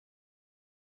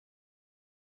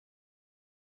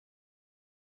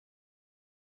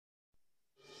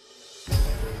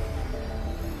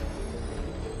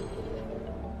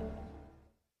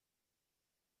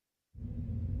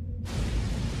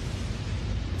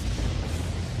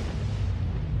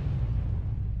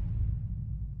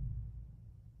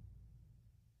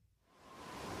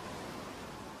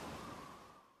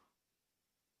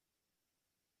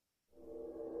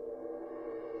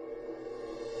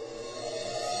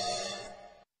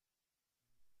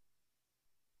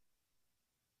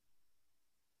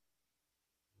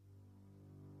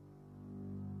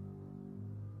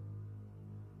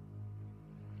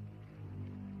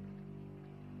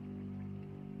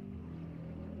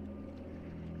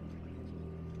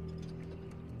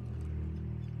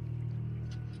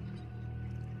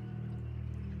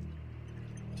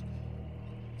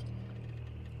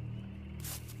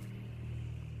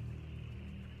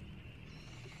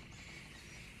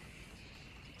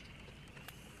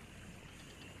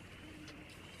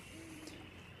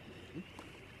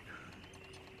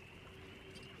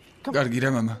კარგი რა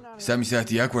მამა 3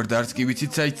 საათი აქ ვარ და არც კი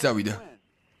ვიცით საით წავიდა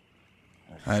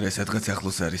არა სადღაც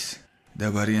ახლოს არის და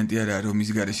ვარიანტი არაა რომ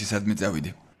ის გარეშე სადმე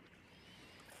წავიდე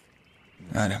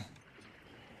არა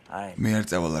მე არ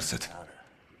წავალ არსად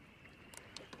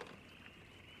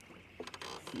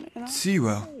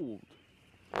ცივა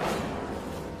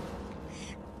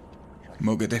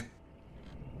მოგედე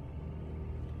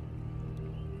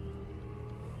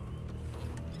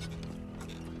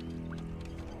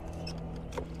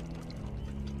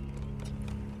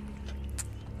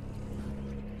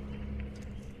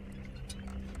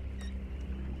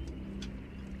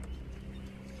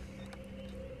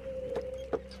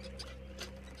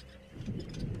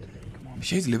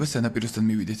შეიძლება სანაპიროსთან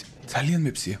მივიდეთ. ძალიან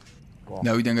მეფსია.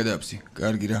 ნავიდან გადააფსი.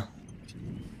 კარგი რა.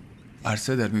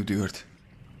 არსად არ მივდივართ.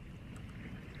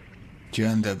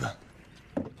 ჯანდაბა.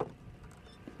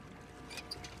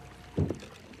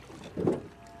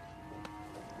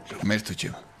 მერტო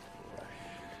ჯევა.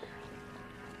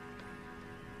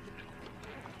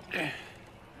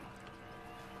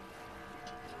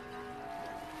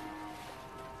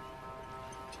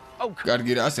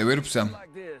 კარგი რა, ასე ვერ ფსამ.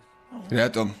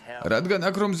 რატომ? რადგან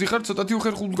აქ რომ ზიხარ ცოტათი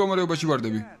უხერხულ მდგომარეობაში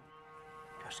ვარდები.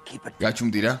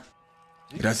 გაჩუმდი რა.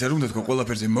 რაც არ უნდა თქო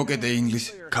ყველაფერზე მოკედე ინგლის,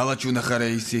 ქალაჩი უნახარე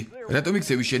ისი. რატომ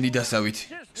იქცევი შენი დასავით?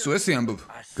 სულ ესე ამბობ.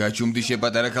 გაჩუმდი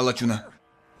შეპატარა ქალაჩუნა.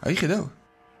 აი ხედავ?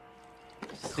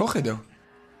 ხო ხედავ.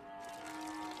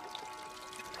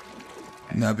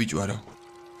 ნაბიჯვარო.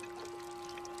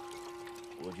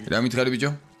 რა მითხარი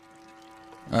ბიჭო?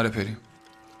 არაფერი.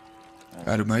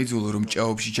 არ მაიძულო რომ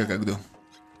ჭაობში ჩაგაგდო.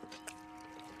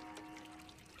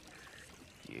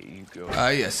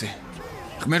 აი ასე.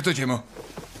 ღმერთო ჩემო.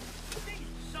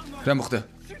 რა მოხდა?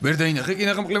 ვერ დაინახე კი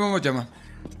ნახა მკვლე მომაჭამა.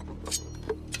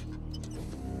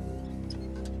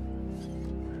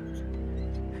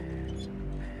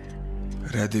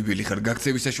 რა დებილი ხარ,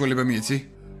 გაქცევის საშუალება მიეცი?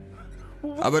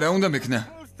 აბა რა უნდა მექნა?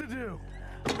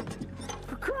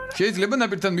 შეიძლება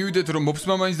ნაპირთან მივიდეთ რომ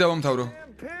მოფსმა მაინც დავამთავრო.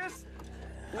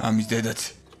 ამის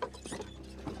დედაც.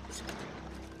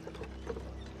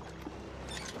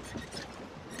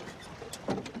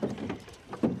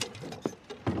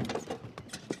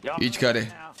 იჩქარე.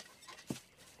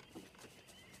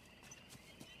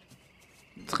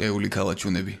 წეული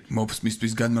ქალაჩუნები,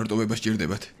 მოფსმისთვის განმარტოვება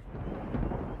სჭირდებათ.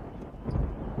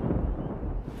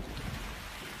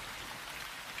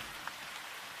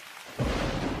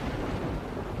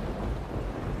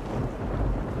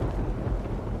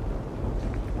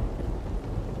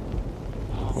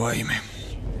 ვაიმე.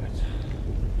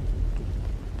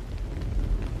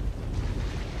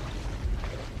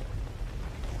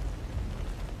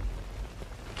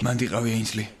 მანდი ყავი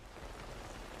ინსლი.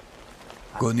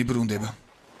 გონი ბრუნდება.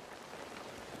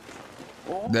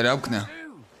 და რა ვქნა?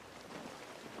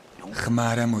 ხმა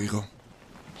არა მოიღო.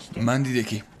 მანდი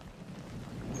დეკი.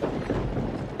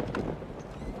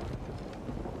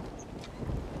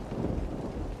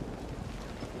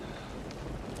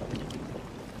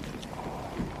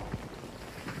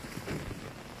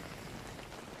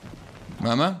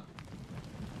 მამა?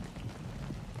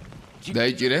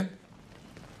 დაიჭირე?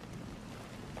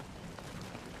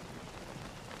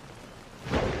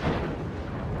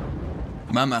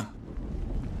 მამა.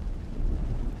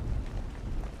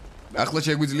 ახლა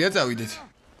შეგვიძლია წავიდეთ.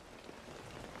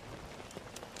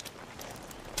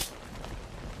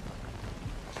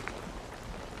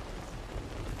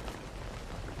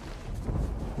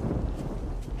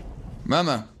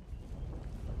 მამა.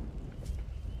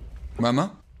 მამა?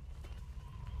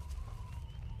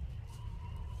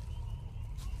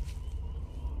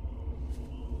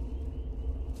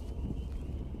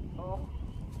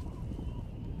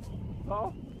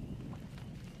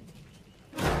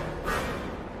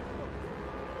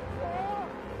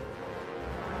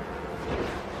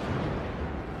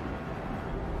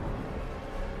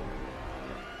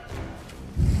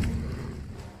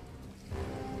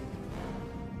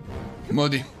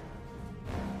 მოდი.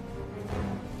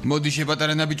 მოდი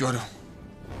შეპატარა ნაბიჯვარო.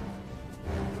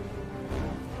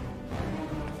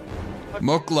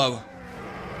 მოკლავ.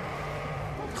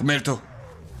 ღმერთო.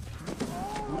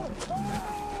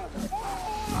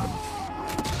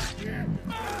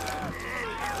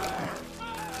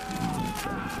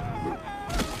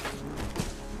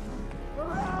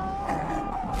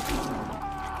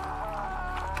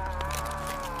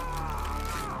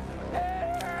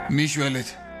 მიშველეთ.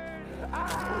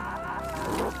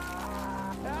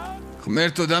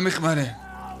 ღმერთო დამიხმარე.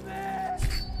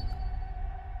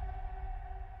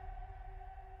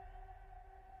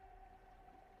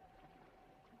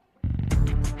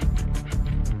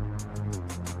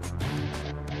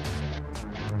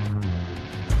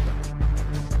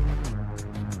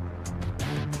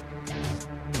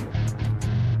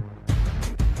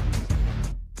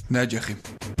 ნაჯახი.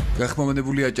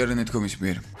 გახმოვანებული აჭარანეთკომის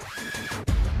მიერ.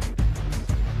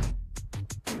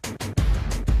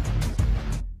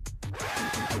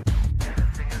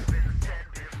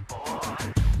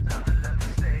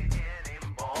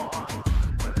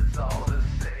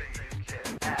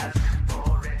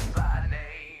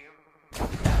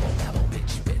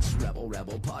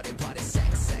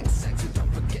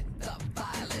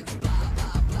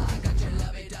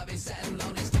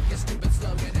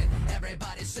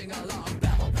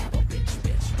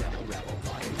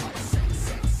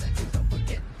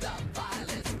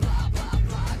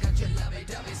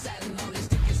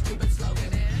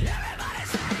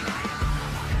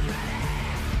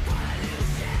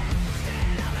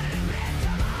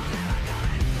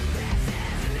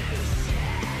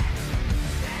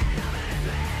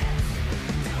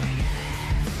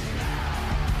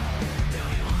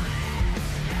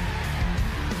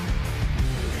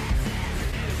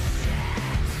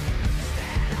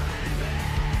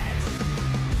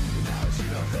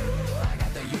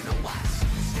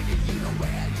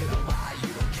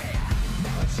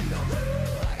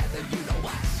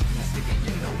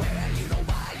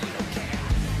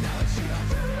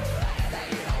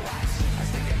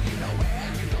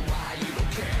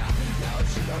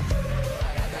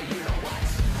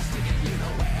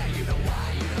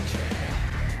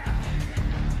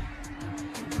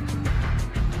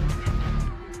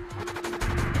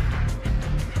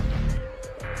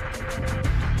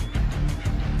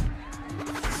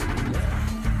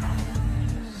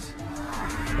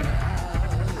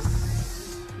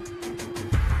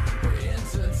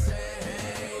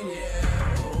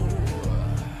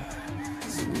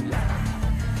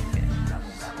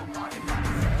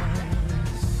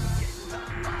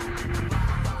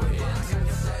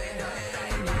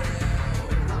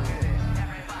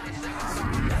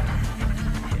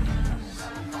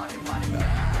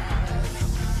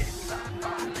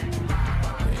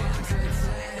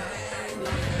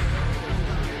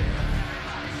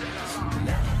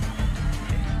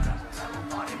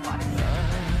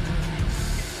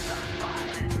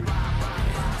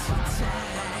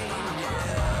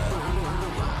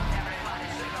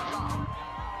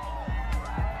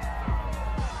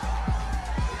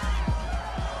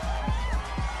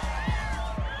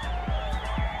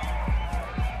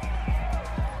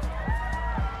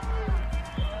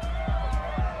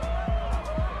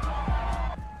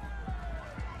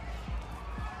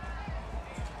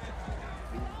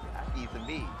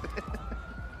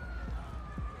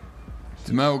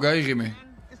 ძმაო გაიღიმე.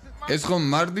 ეს ხომ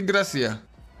მარდი გრასია?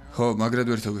 ხო,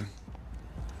 მაგრად ვერთობი.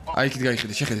 აი იქით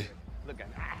გაიხედე, შეხედე.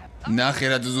 ნახე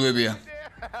რა ძუძუებია.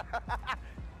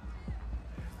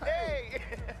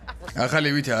 ახალი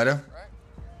ვითა არა?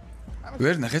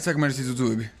 ვერ ნახე საკმარისი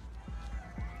ძუძუები.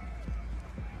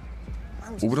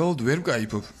 უბრალოდ ვერ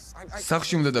ვკაიფობ.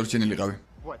 სახლში უნდა დარჩენილიყავი.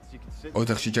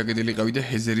 ოთახში ჩაკეტილიყავი და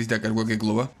ჰეზერის დაკარგვა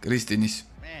გეგლოვა კრისტინის.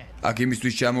 აქ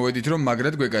იმისთვის ჩამოვედით რომ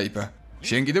მაგრად გვეკაიფა.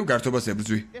 შენ კიდევ გართობას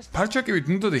ებრძვი. ფარჩაკივით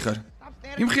ნუ დადიხარ.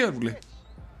 იმხიარგლე.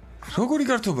 როგორი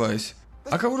გართობაა ეს?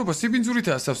 აკავრობა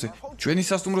სიბინძურითაა სავსე. ჩვენი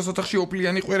სასტუმროს ოთახში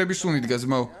ოპლიანი ყვერების სუნი დგას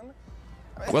ძმაო.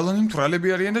 ყველანი მთვრალები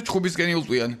არიან და ჩხუბისკენ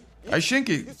იულტვიან. აი შენ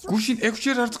კი გუშინ 6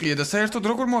 ჯერ არ წყია და საერთოდ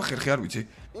როგორ მოახერხე არ ვიცი.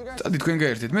 წადი თქვენ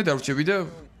გაერთეთ, მე დავრჩები და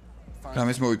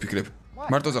რამეს მოვიფიქრებ.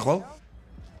 მარტო ზახვალ?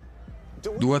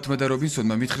 დუათმა და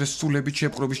რობინსონმა მითხრეს სულებით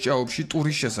შეპყრობის ჭაობში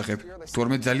ტურის შესახებ.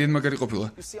 თორმე ძალიან მაგარი ყოფილა.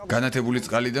 განათებული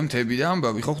წყალი და მთები და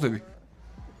ამბავი ხო ხდები?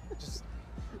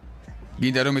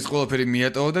 გინდა რომ ეს ყველაფერი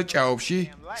მიატოვო და ჭაობში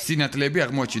სინათლეები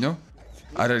აღმოაჩინო?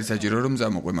 არ არის საჭირო რომ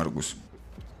წამოყვე მარგუს.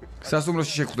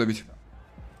 სასტუმროში შეგხვდებით.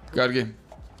 კარგი.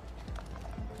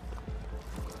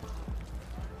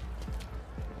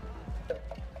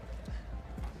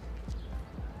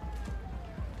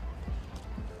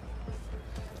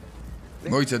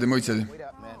 მოიცადე.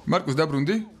 მარკუს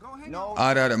დაბრუნდი?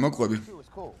 არა, მოყვები.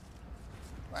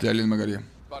 ძალიან მაგარია.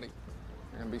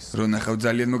 რო ნახავ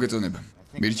ძალიან მოგეწონება.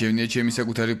 მირჩევნია ჩემი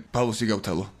საკუთარი ფალოსი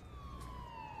გავთალო.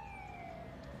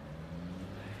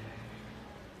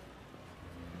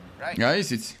 აი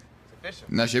ისიც.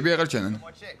 ნაშები აღარ ჩანან.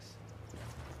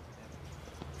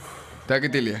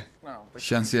 დაკეტილია.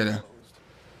 შანსი არა.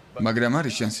 მაგრამ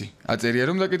არის შანსი. აწერია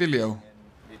რომ დაკეტილიაო.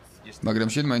 მაგრამ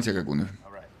შენ მაინც აკაკუნებ.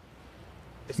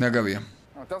 ნაგავია.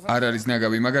 არ არის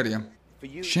ნაგავი, მაგარია.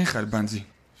 შენ ხარ ბანძი.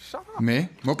 მე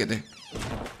მოკედე.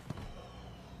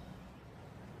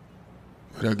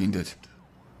 რა გინდათ?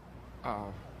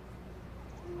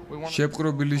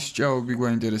 შეპყრობილის ჭაობი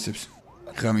გვაინტერესებს.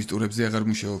 ღამის ტურებზე აღარ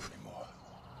მუშაობ.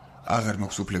 აღარ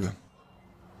მაქვს უფლება.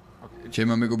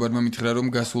 ჩემმა მეგობარმა მითხრა რომ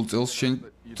გასულ წელს შენ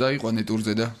წაიყვანე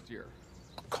ტურზე და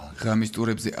ღამის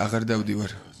ტურებზე აღარ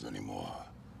დავდივარ.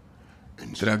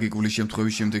 ტრაგიკული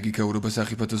შემთხვევის შემდეგ იქაურობა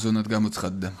სახიფათო ზონად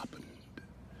გამოცხადდა.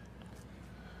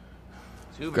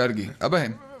 კარგი, აბა,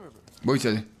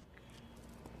 მოიცადე.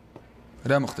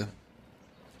 რა მოხდა?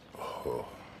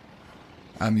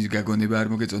 ამის გაგონება არ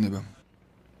მოგეწონება.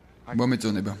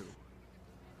 მომეწონება.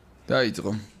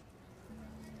 დაიწყო.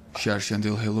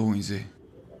 შარშანდელ ჰელოუინზე.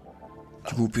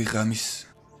 ჯგუფი ღამის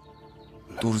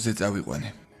ტურზე წავიყვანე.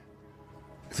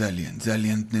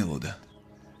 ძალიან დნელოდა.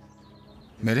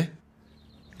 მერე?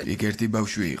 იქ ერთი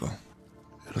ბავშვი იყო,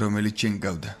 რომელიც ჩემ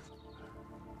გავდა.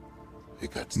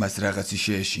 მას რაღაცი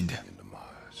შეეშინდა.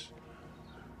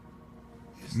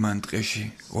 მან ტყეში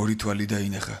ორი თვალი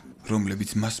დაინახა,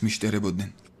 რომლებიც მას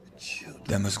მიშტერებოდნენ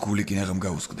და მას გული კინაღამ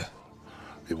გაუსკდა.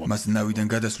 მას ნავიდან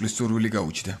გადასვლის სურვილი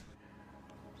გაუჩნდა.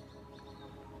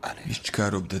 ის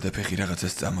ჩქარობდა და ფეხი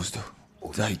რაღაცას წამოსდო.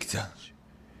 წაიქცა.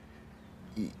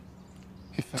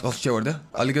 წყალს ჩავარდა,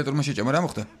 ალიგატორმა შეჭამა, რა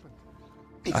მოხდა?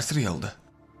 ასრიალდა.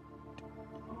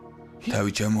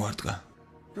 თავი ჩამოარტყა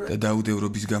და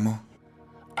დაუდევრობის გამო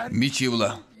მიჩივლა.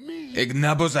 ეგ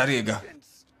ნაბოზარი ეგა.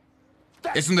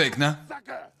 ეს უნდა იქნა?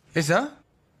 ესა?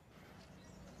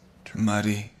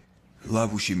 მარი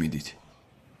ლავუში მიდით.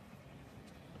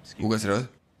 უგასრავად?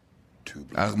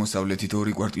 აღმოსავლეთით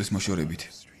 2 კვარტლის მოშორებით.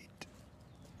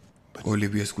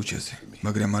 ოლივიას ქუჩაზე,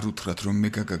 მაგრამ არ უთხრათ, რომ მე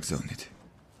გაგაგზავნით.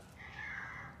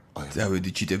 წავედი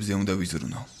ჩიტებზე უნდა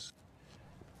ვიზრუნო.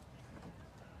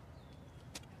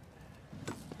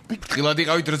 ფრთხილად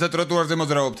იყავით, როცა ტროტუარზე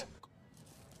მოძრაობთ.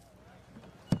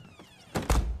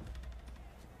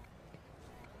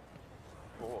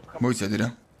 მოიცადე რა?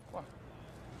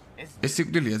 ეს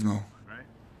სიკვდილია ძმაო.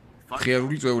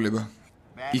 ხიარული წვეულება.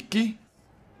 იქ კი?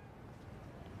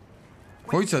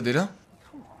 მოიცადე რა?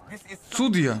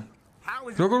 ცუდია.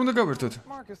 როგორ უნდა გავერთოთ?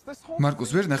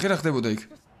 მარკუს ვერ ნახე რა ხდებოდა იქ.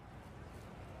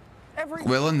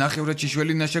 ყველა ნახევრად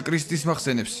შიშველი ნაშა კრისტის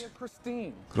მახსენებს,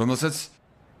 რომელსაც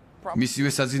მისივე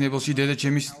საძინებელში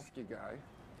დედაჩემის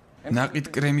ნაყიდ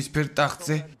კრემისფერ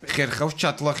ტახტზე ხერხავს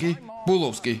ჩატლახი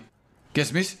ბულოვსკი.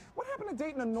 გესმის?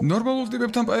 ნორმალურ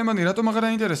ტიპებთან პაემანი რატომ აღარ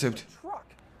აინტერესებთ?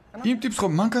 იმ ტიპს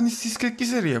ხომ მანქანის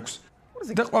სისქეკისერი აქვს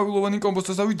და ყვავილოვანი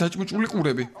კომბოსტოსავი დაჭმუჭული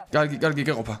ყურები. კარგი,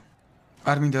 გეყოფა.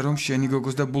 არ მინდა რომ შენი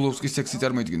გოგოს და ბულოვსკის სექსი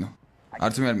წარმოიდგინო.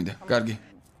 არც მე არ მინდა. კარგი.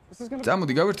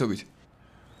 წამოდი გავერთობით.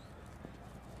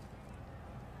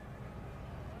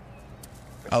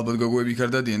 ალბათ გოგოები იქ არ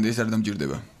დადიან და ეს არ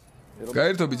დამჭირდება.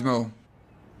 გაერთობი ძმაო.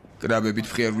 კრაბებით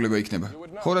მხიარულება იქნება.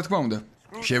 ხო რა თქმა უნდა.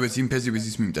 შევეცი იმ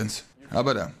ფეზიბიზის მიმტანს.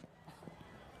 აბა რა.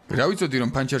 რა ვიცოდი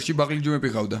რომ ფანჩარში ბაღლიჯომები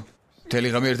ყავდა. მთელი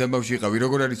ღამე ერთ ამბავში იყავი,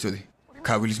 როგორ არ იცოდი.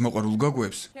 ქავილის მოყვარულ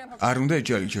გოგოებს არ უნდა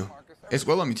ეჭალიჯო. ეს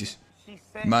ყველა მითის.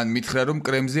 მან მითხრა რომ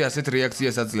კრემზე ასეთ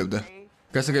რეაქციას აძლევდა.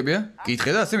 გასაგებია?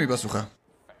 კითხე და ასე მიპასუხა.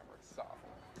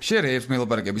 შენ ერთ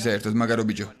მელაპარაკები საერთოდ მაგარო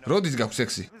ბიჭო. როდის გაქვს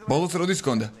სექსი? ბოლოს როდის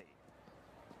გქონდა?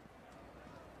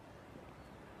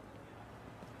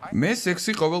 მე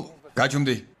სექსი ყოველ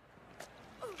გაჩუმდი.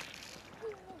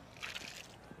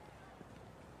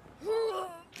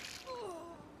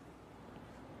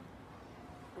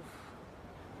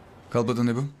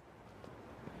 კალბატონებო.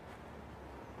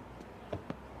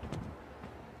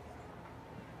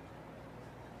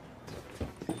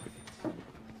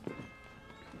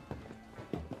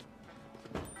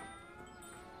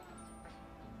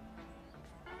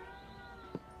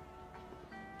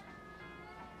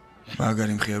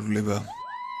 მაგარი მხიარულება.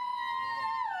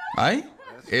 აი,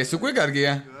 ეს უკვე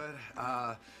კარგია.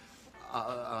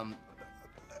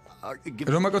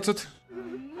 რომ აკოცოთ?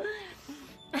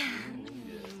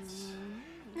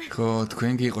 ხო,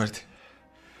 თქვენ გიყვართ.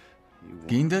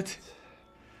 გინდათ?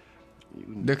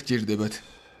 და გჭირდებათ.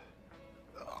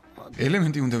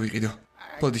 ელემენტი უნდა ვიყიდო.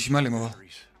 ბოდიში მალე მოვალ.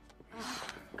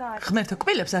 ღმერთო,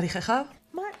 კბილებს არ იხეხავ?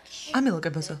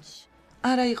 ამილოკებოზო.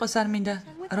 არა იყოს არ მინდა,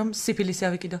 რომ სიფილისი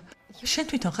ავიკიდო. შენ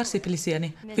თვითონ ხარ სიფილისიანი.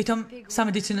 თვითონ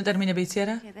სამედიცინო ტერმინები იცი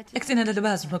არა? ეგ წინადადება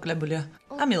აზრმოკლებულია.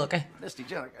 ამილოკე.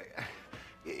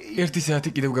 1 საათი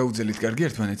კიდევ გაუძელით, კარგი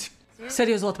ერთმანეთს.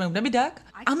 სერიოზულად მეუბნები და აქ?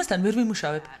 ამასთან ვერ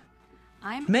ვიმუშავებ.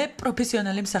 მე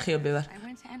პროფესიონალი მსახიობი ვარ.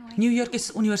 ნიუ-იორკის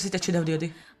უნივერსიტეტში დავდიოდი.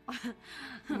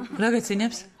 რა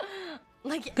გეცინებს?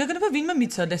 გაგონება ვინმე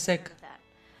მიცოდეს ეგ?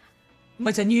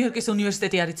 მოიცა ნიუ-იორკის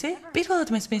უნივერსიტეტი არ იცი? პირველად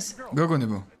მესმის.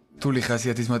 გოგონებო, თული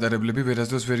ხასიათის მატარებლები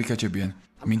ვერასდროს ვერ იქაჩებიან.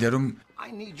 მინდა რომ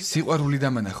სიყვარული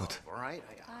დამანახოთ.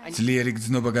 ძლიერი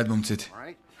გრძნობა გადმომცეთ.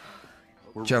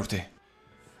 ჩავთე.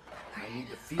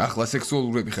 ახლა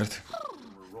სექსუალურები ხართ.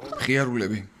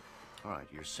 ხიარულები.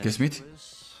 გესმით?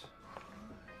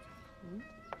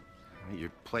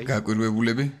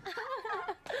 გაკვირვებულები?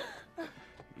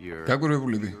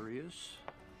 გაკვირვებულები.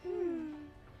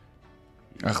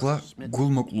 ახლა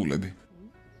გულმოკლულები.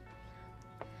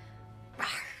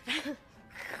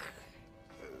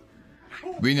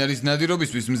 ვინ არის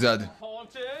ნადირობისთვის მზად?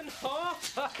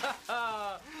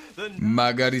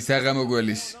 მაგარი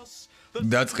საღამოგველის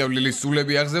დაწყევლილი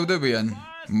სულები აღზევდებიან.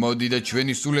 მოდი და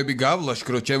ჩვენი სულები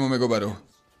გავლაშქრო, ჩემო მეგობარო.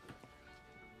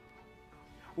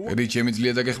 რით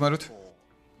შემიძლია დაგეხმაროთ?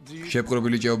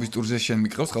 შეპყრობილი ჭეობის ტურზე შენ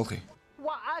მიყავს ხალხი?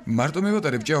 მარტო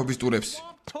მევატარებ ჭეობის ტურებს.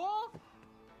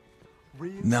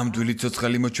 ნამდვილი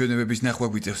ცოცხალი მოჩვენებების ნახვა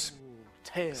გვიწევს.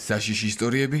 საშიში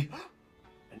ისტორიები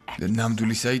და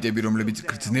ნამდვილი საიტები, რომლებიც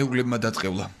გრძნეულებმა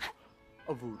დაწყევლა.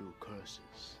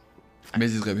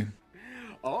 მეზიზღები.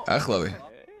 ახლავე.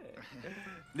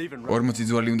 40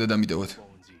 ძვალი უნდა დამიტევოთ.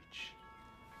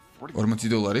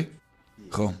 $40?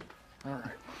 ხო.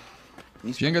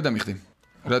 შენ გადამიხდი.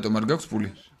 რატომ არ გაქვს ფული?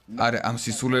 არა, ამ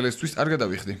სისულელესთვის არ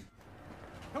გადავიხდი.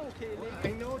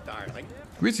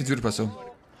 ვიცი ძვირფასო.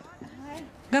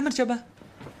 გამარჯობა.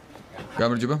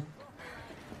 გამარჯობა.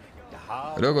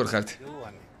 როგორ ხართ?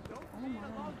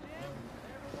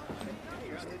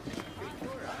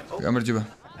 გამარჯობა.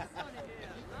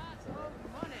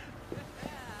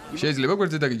 შეიძლება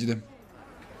გვერდზე დაგიჯდე?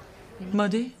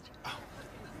 მოდი.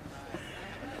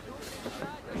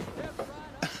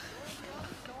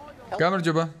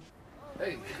 გამარჯობა.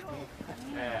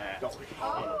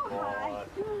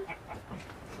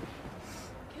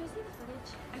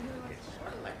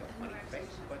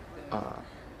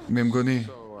 მე მგონი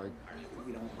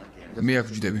მე აქ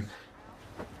ვჯდები.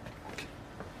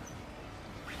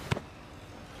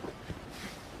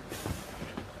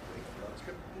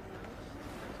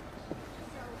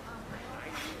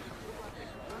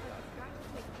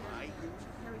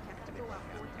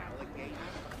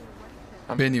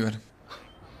 ბენი ვარ.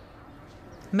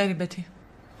 მერი ბეთი.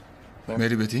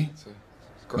 მერი ბეთი?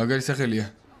 მაგარი სახელია.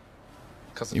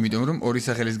 იმიტომ რომ ორი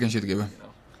სახელისგან შედგება.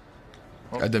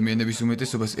 ადამიანების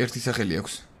უმეტესობას ერთი სახელი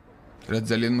აქვს, რაც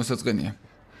ძალიან მოსაწყენია.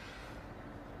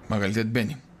 მაგალითად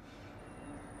ბენი.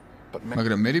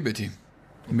 მაგრამ მერი ბეთი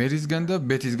მერისგან და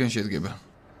ბეთისგან შედგება.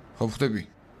 ხო ხვდები?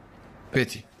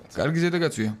 ბეთი. კარგი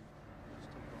ზედაგაცვია.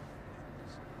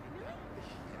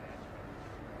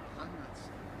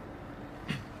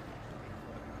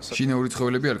 შინაური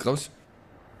ცხოველები არ ყავს?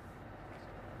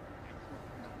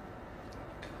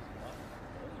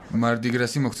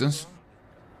 მარდიგრასი მოგწონს?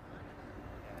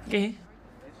 კი.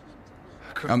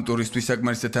 ამ ტურისტვის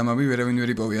საკმარისად ამავი ვერავინ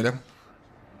ვერ იპოვი, არა?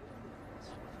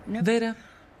 ვერა.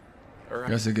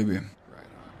 გასაგებია.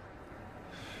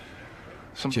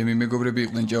 ჩემი მეგობრები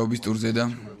იყვნენ ჭაობის ტურზე და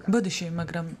ბოდიში,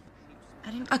 მაგრამ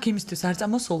აქ იმისთვის არ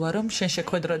წამოსულვა, რომ შენ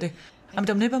შეხვედროდი.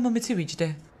 ამიტომ ნება მომეცი ვიჯდე.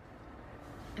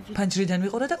 ფანჯრიდან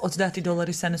ვიყურე და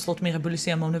 $30 სანაცვლოდ მიღებული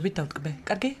სიამოვნებით დავტკბე.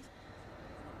 კარგი?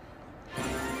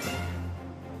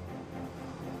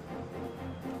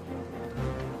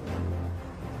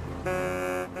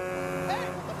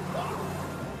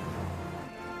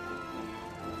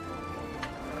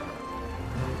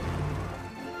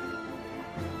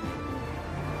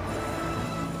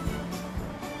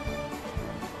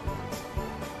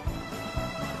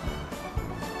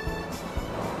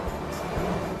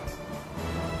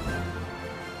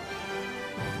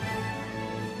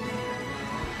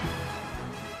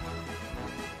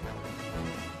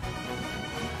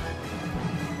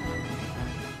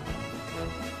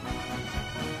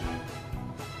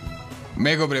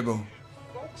 მეგობრებო,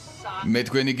 მე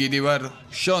თქვენი გიდი ვარ,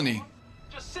 შონი.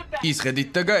 ისხედით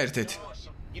და გაერთეთ.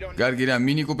 კარგი რა,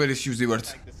 მინი კუპერისში ვზივართ.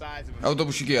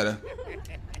 ავტობუსში კი არა.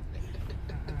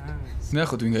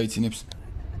 ნახოთ ვინ გაიცინებს.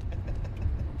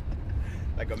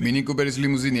 მინი კუპერის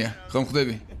ლიმუზინია, ხომ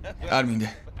ხვდები? არ მინდა.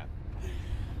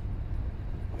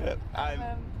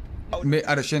 მე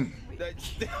არა შენ.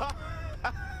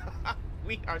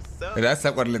 რა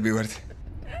საყვარლები ვართ?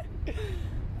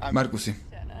 მარკუსი.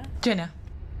 ჯენა.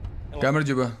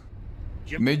 გამარჯობა.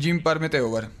 მე ჯიმ პარმეტეო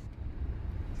ვარ.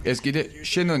 ეს კიდე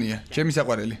შენონია, ჩემი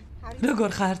საყვარელი.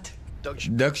 როგორ ხართ?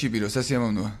 დაგში პირო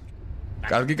სასიამოვნოა.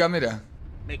 კარგი კამერა.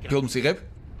 ფილმს იღებ?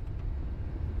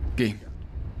 კი.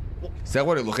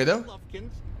 საყვარელო ხედავ?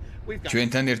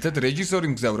 ჩვენთან ერთად რეჟისორი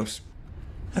მგზავრობს.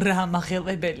 რა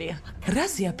მახელებელია.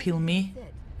 რაზეა ფილმი?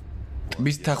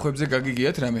 ტბის თახვებზე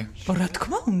გაგიგიათ რამე? რა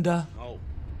თქმა უნდა.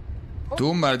 თუ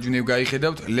მარჯვნივ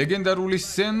გაიხედავთ, ლეგენდარული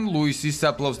სენ ლუისის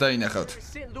საფლავს დაინახავთ,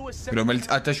 რომელიც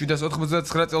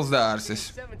 1799 წელს დააარსეს.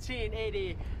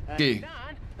 კი.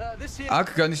 აქ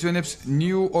განისვენებს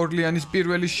ნიუ ორლეანის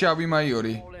პირველი შავი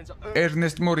მაიორი,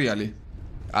 ერნესტ მორიალი.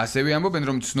 ასევე ამბობენ,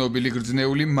 რომ ცნობილი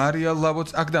გრძნეული მარია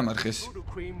ლავოც აქ დამარხეს.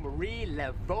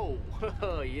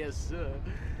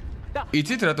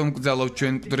 იცით რატომ გძალავთ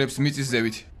ჩვენ მკვდრებს მიწის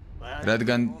ზევით?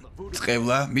 რადგან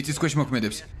წყევლა მიწის ქვეშ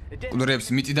მოქმედებს. მკვდრებს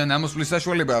მიწიდან ამოსვლის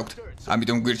საშუალება აქვთ.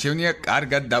 ამიტომ გვირჩევნია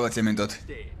კარგად დავაცემენტოთ.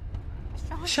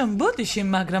 შამბოდიში,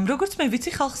 მაგრამ როგორც მე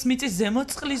ვიცი, ხალხს მიწის ზემო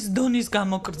წყლის დონის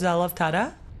გამოკრძალავთ, არა?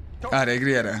 არა,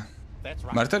 ეგრე არა.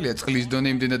 მართალია, წყლის დონე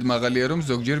იმდენად მაღალია, რომ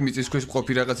ზოგჯერ მიწის ქვეშ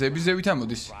მყოფი რაღაცეები ზევით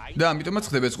ამოდის და ამიტომაც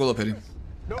ხდება ეს ყველაფერი.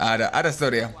 არა,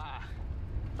 არასწორია.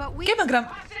 კი, მაგრამ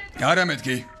არა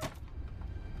მეთქი.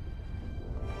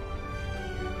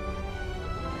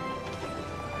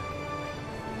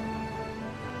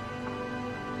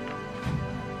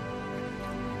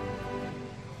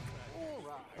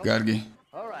 კარგი.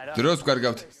 დროს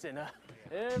ვკარგავთ.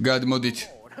 გადმოდით.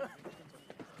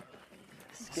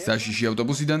 საშიში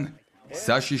ავტობუსიდან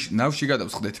საშიშ ნავში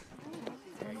გადავსხდეთ.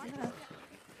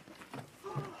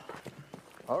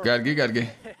 კარგი, კარგი.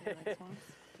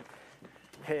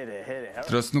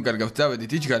 დროს ნუ კარგავთ,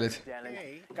 წავედით, იჩქარეთ.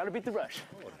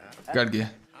 კარგია.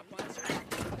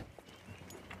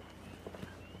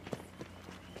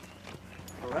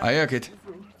 აი აქეთ.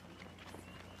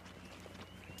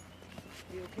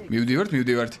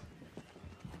 მივდივართ.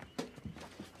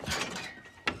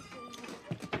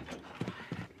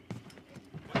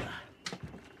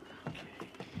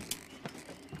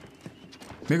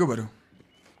 მეგობარო.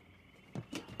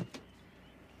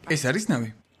 ეს არის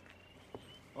ნავი?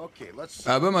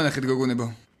 აბა მანახეთ გოგონებო.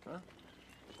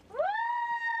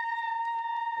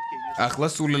 ახლა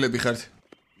სულელები ხართ.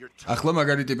 ახლა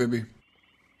მაგარი ტიპები.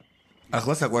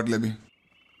 ახლა საყვარლები.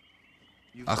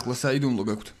 ახლა საიდუმლო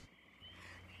გაქვთ.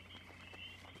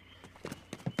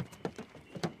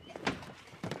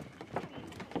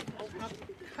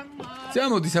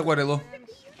 წამოდი საყვარელო.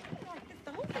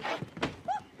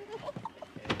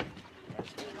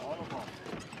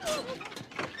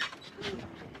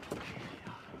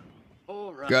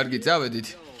 კარგი, წავედით.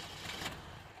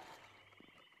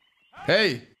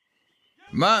 ჰეი!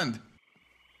 მანდ!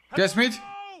 გესმით?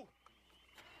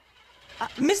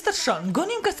 მისტერ შონ,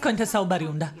 გონი იმას თქვენთან საუბარი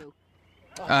უნდა.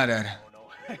 არა.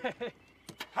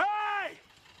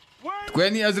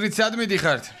 თქვენი აზრით სად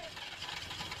მიდიხართ?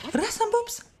 რას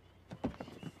ამბობს?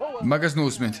 მაგას ნუ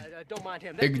უსმენთ.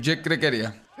 ეგ ჯეკ კრეკერია.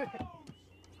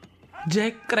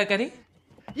 ჯეკ კრეკერი?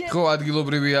 ხო,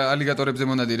 ადგილობრივია ალიგატორებზე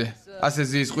მონადირე. ასე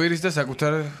ზის ყვირის და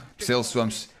საკუთარ ფსელს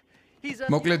სვამს.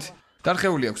 მოკლედ,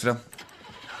 დარხეული აქვს რა.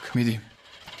 მიდი.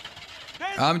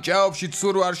 ამ ჭაობში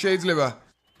ცურვა არ შეიძლება.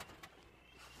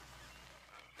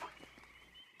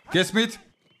 გესმით?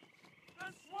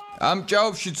 ამ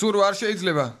ჭაობში ცურვა არ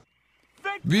შეიძლება.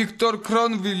 ვიქტორ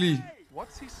კრონვილი.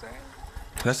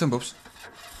 რას ამბობს?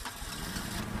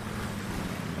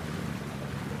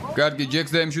 კარგი,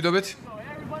 ჯეკს დაემშვიდობეთ.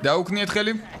 დაუქნიეთ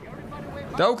ხელი.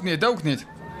 დაუქნიეთ.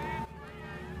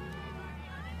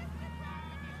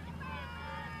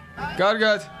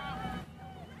 კარგად.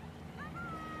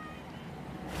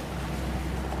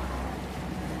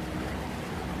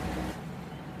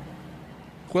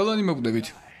 ყველანი მოკვდებით.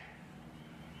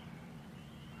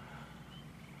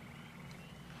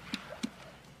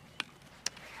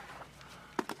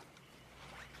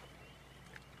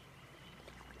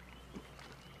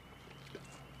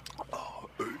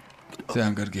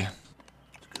 ძალიან კარგია.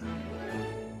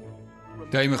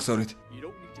 დაიმახსოვრეთ.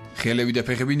 ხელები და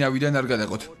ფეხები ნავიდან არ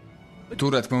გადაყოთ. თუ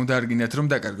რა თქმა უნდა არ გინათ რომ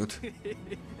დაკარგოთ.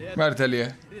 მართალია.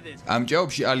 ამ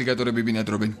ჭაობში ალიგატორები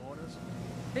ბინადრობენ.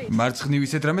 მარცხნივ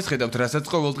ისეთ რამეს ხედავთ, რასაც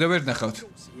ყოველდღე ვერ ნახავთ.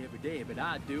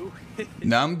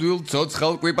 ნამდვილ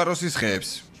ცოცხალ კვიპაროსის ხეებს.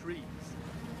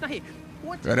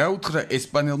 რა უთხრა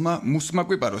ესპანელმა მუსმა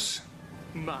კვიპაროსს?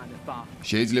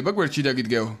 შეიძლება გვერდში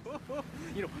დაგიდგეო.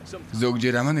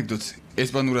 ზოგჯერ ამ ანეკდოტს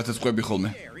ესპანურადაც ყვები ხოლმე.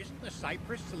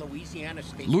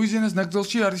 ლუიზიანას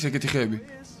ნაკრძალში არის ეგეთი ხეები.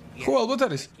 ხო, ალბათ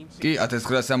არის. კი,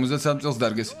 1963 წელს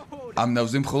დარგეს. ამ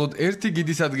ნავზე მხოლოდ ერთი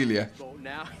გიდის ადგილია.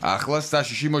 ახლა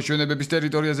საშიში მოჩვენებების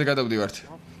ტერიტორიაზე გადავდივართ.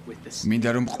 მინდა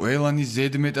რომ ყველანი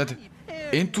ზედმეტად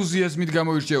ენთუზიაზმით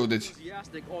გამოირჩეოდეთ.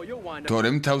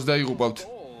 თორემ თავს დაიღუპავთ.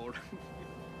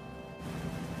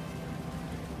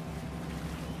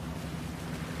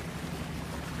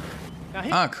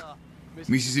 აქ,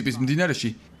 მისისიპის მდინარეში,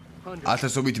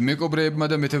 ათასობით მეკობრეებმა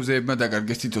და მეთევზეებმა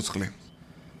დაკარგეს ციცოცხლე.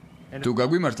 თუ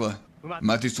გაგვიმართლა,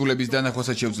 მათი სულების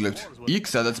დანახვასაც შევძლებთ, იქ,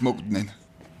 სადაც მოკვდნენ.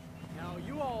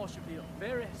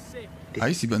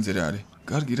 აი სიბანძე რა არის?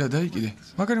 კარგი რა დაიკიდე.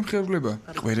 მაგარი მხიარულება.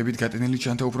 ყვერებით გატენილი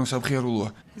ჩანთა უფრო სამხიარულოა.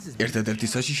 ერთადერთი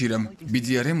საშიში რამ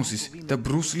ბიძია რემუსის და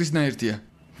ბრუსლის ნაერთია.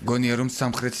 გონია რომ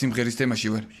სამხრეთ სიმღერის თემაში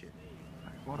ვარ.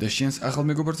 და შენს ახალ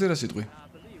მეგობარზე რა სიტყვი?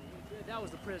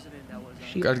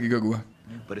 კარგი გაგუა.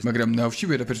 მაგრამ ნავში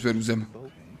ვერაფერს ვერ უზამ.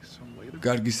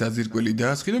 კარგი საძირკველი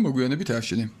დაასხი და მოგვიანებით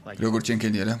ააშენე. როგორც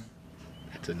ჩემქენია რა.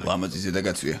 ლამაზი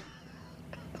ზედაგაცვია.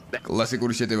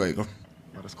 კლასიკური შეტევა იყო.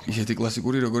 ისეთი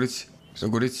კლასიკური როგორც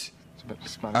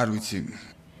არ ვიცი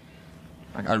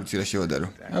რა შევადარო.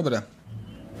 აბა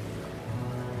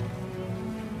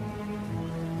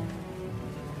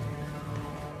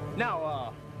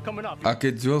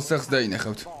აქეთ ძველ სახს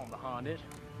დაინახავთ,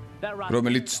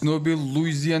 რომელიც ცნობილ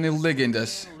ლუიზიანელ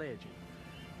ლეგენდას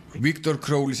ვიქტორ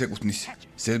კროულის ეკუთვნის,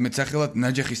 ზედმეტ სახელად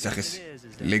ნაჯახის სახეს.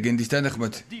 ლეგენდის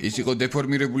თანახმად, ის იყო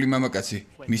დეფორმირებული მამაკაცი,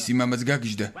 მისი მამაც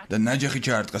გაგიჟდა და ნაჯახი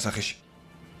ჩაარტყა სახეში.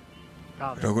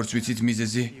 როგორც ვიცით,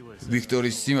 მიზეზი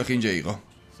ვიქტორის სიმახინჯე იყო.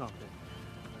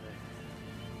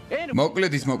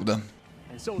 მოკლედ ის მოკვდა,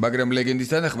 მაგრამ ლეგენდის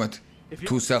თანახმად,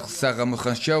 თუ სახლს საღამო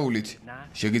ხანს ჩაულით,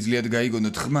 შეგიძლიათ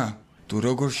გაიგონოთ ხმა, თუ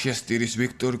როგორ შესტირის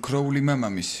ვიქტორ კროული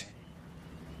მამამისი.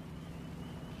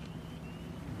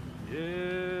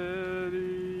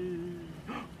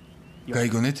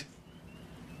 გაიგონეთ?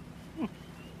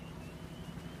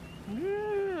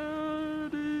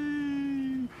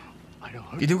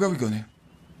 კიდევ გავიგონე?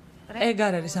 ეგ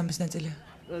არ არის ამის ნაწილი.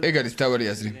 ეგ არის მთავარი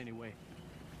აზრი.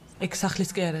 ეგ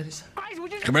სახლის კი არ არის.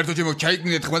 ღმერთო ჩემო,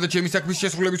 ჩაიკნინეთ ხმა და ჩემი საქმის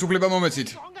შესრულების უფლება მომეცით.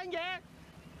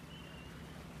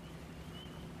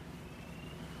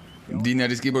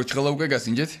 დინარის კიბორჩხალა უკვე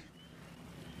გასინჯეთ?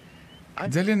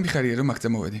 ძალიან მიხარია რომ აქ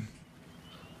წამოვედი.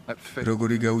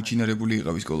 როგორი გაუჩინარებული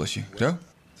იყავი სკოლაში, რა?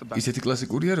 ისეთი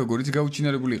კლასიკურია, როგორიც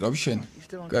გაუჩინარებული იყავი შენ.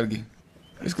 კარგი.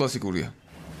 ეს კლასიკურია.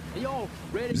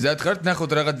 მზად ხართ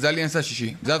ნახოთ რაღაც ძალიან საშიში.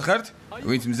 მზად ხართ?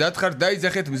 ვინც მზად ხართ,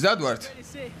 დაიძახეთ, მზად ვართ.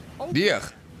 დიახ.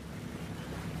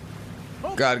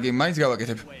 კარგი, მაინც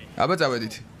გავაკეთებ. აბა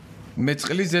წავედით. მე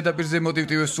წყლის ზედაპირზე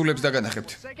მოტივტივეს სულებს დაგანახებთ.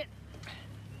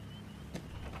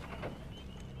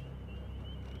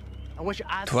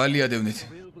 თვალი ადევნეთ.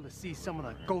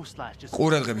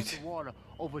 ყურადღებით.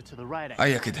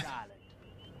 აი აქედან.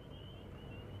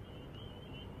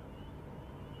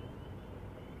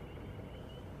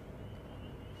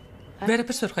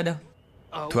 ვერაფერს ვერ ხედავ.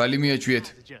 თვალი მიაჩვიეთ.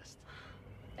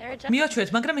 მიაჩვიეთ,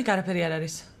 მაგრამ იქ არაფერი არ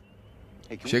არის.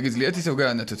 შეგიძლიათ ისევ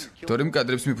გაანათოთ, თორემ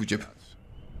კადრებს მიფუჭებ.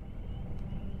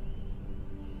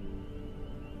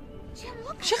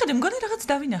 შეხედე, მგონი რაღაც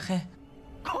დავინახე.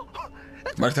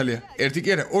 მართალია, ერთი კი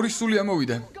არა, ორი სული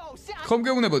ამოვიდა. ხომ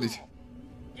გეუბნებოდით?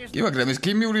 კი, მაგრამ ეს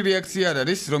ქიმიური რეაქცია არ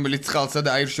არის, რომელიც წყალსა და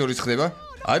აირს შორის ხდება?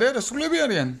 არა, სულები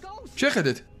არიან.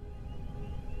 შეხედეთ.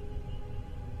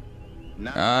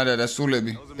 არა,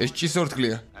 სულები. ეს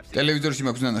ჭისორთქლია. ტელევიზორში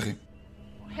მაქვს ნანახი.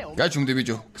 გაჩუმდი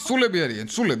ბიჭო, სულები არიან,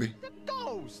 სულები.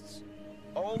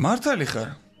 მართალი ხარ?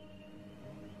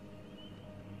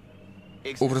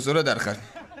 უბრალოდ არ ხარ.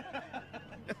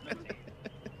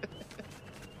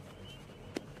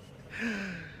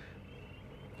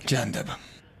 ჯანდაბა.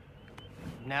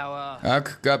 აქ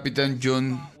კაპიტან ჯონ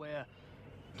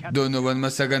დონოვანმა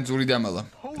საგანძური დამალა.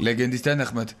 ლეგენდის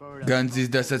თანახმად, განძის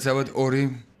დასაცავად ორი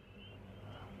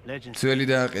ძველი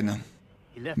დააყენა.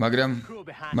 მაგრამ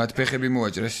მათ ფეხები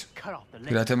მოაჭრეს,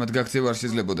 რათა მათ გაქცევა არ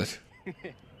შეძლებოდათ.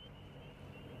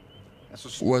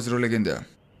 უაზრო ლეგენდაა.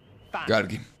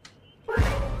 კარგი.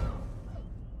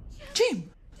 ჯიმ,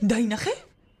 დაინახე?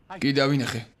 კი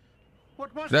დავინახე.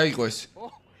 რა იყო ეს?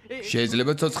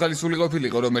 შეიძლება ცოცხალი სული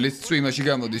ყოფილიყო, რომელიც წვიმაში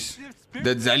გამოდის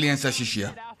და ძალიან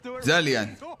საშიშია.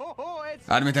 ძალიან.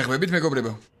 არ მეთანხმებით,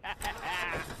 მეგობრებო?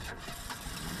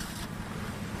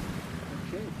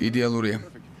 იდეალურია.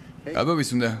 აბა ვის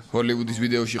უნდა ჰოლივუდის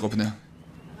ვიდეოში ყოფნა?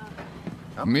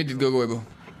 მიდით გოგოებო.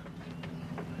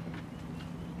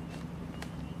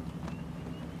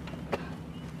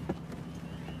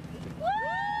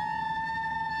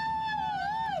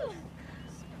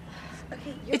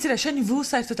 იცი რა, შენი ვუ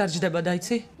საერთოდ არ ჯდებოდა,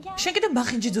 იცი? შენ კიდე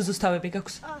მახინჯი ძუძუს თავები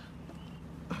გაქვს.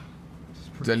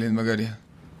 ძალიან მაგარია.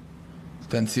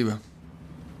 თანცივა.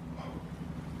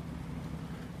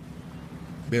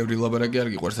 ბევრი ლაბარაკი არ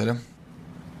გიყვარს, არა?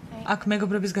 აქ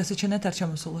მეგობრების გასაჩენად არ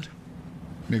ჩამოსულ ვარ.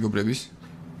 მეგობრების?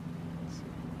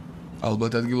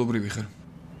 ალბათ ადგილობრივი ხარ.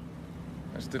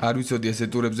 არ ვიცოდი ესე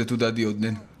ტურებზე თუ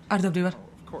დადიოდნენ. არ დავდივარ.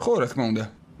 ხო, რა თქმა უნდა.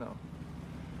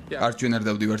 არ ჩვენ არ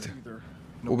დავდივართ.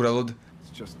 უბრალოდ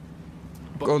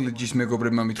კოლეჯის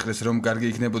მეგობრებმა მითხრეს, რომ კარგი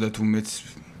იქნებოდა თუ მეც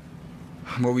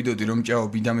მოვიდოდი, რომ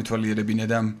ჭაობი დამეთვალიერებინა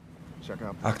და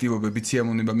აქტივობებით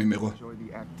სიამოვნება მიმეღო.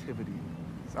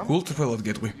 გულწრფელად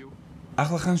გეტყვი.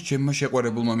 ახლა ხანს ჩემმა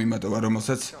შეყვარებულმა მიმატოვა,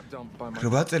 რომელსაც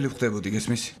 8 წელი ვხვდებოდი,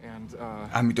 გესმის?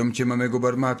 ამიტომ ჩემმა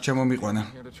მეგობარმა აქ ჩამომიყვანა.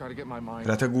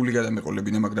 რათა გული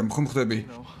გადამეყოლებინა, მაგრამ ხომ ხვდები?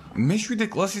 მე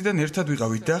 7 კლასიდან ერთად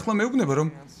ვიყავით და ახლა მეუბნება, რომ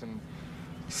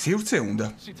სივრცე უნდა.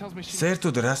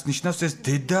 საერთოდ რას ნიშნავს ეს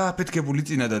დედააფეთქებული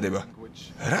წინადადება?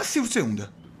 რა სივრცე უნდა?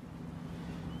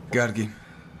 კარგი.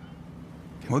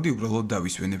 მოდი უბრალოდ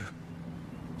დავისვენებ.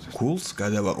 გულს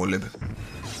გადავაყოლებ.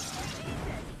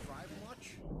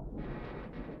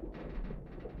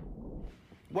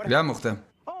 რა მოხდა?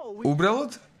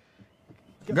 უბრალოდ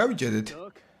გავიჭედეთ.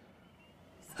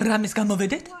 რამის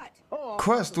გამოვედეთ?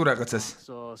 ქვას თუ რაღაცას.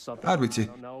 არ ვიცი.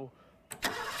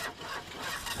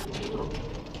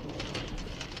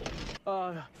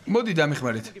 მოდი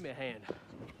დამეხმარეთ.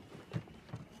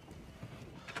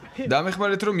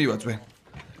 დამეხმარეთ რომ მივაწვე.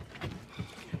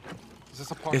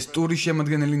 ეს ტურის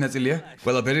შემადგენელი ნაწილია,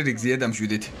 ყველაფერი რიგზია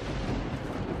დამშვიდით.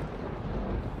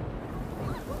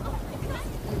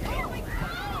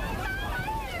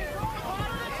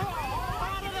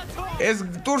 ეს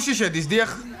ტურში შედის, დიახ,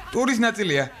 ტურის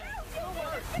ნაწილია.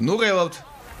 ნუ ღელავთ.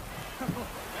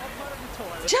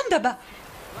 ჯანდაბა.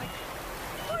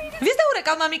 ვის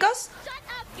დაურეკავ მამიკოს?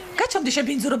 გაჩომდი შენ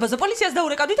ბინძურობაზე, პოლიციას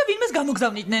დაურეკავდი და ვინმეს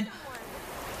გამოგზავნიდნენ.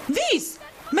 ვის?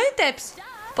 მენტებს.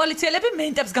 პოლიციელები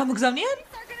მენტებს გამოგზავნიან?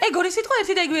 ეგ ორი სიტყვა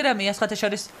ერთი და იგივე რამეა სხვათა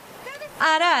შორის.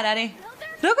 არა, არ არის.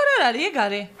 როგორ არ არის ეგ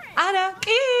არის? არა,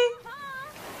 კი.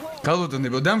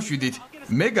 გალოდონებო, დამშვიდით.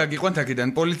 მე გაგიყვანთ აქედან,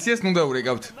 პოლიციას ნუ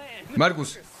დაურეკავთ.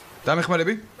 მარკუს,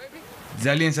 დამეხმარები?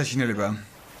 ძალიან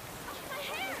საშინელებაა.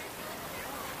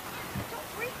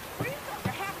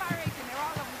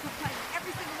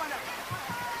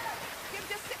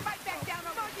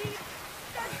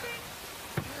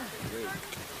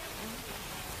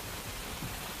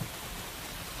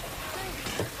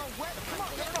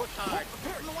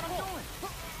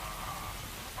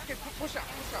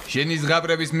 შენი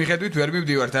ზღაპრების მიხედვით ვერ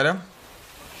მივდივართ, არა?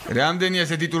 რამდენი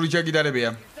ასეთი ტური ჩაგიდარებია?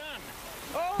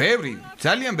 ბევრი,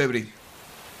 ძალიან ბევრი.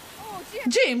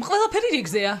 ჯიმ, ყველაფერი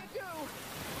რიგზეა.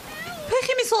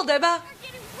 ფეხი მისოლდება.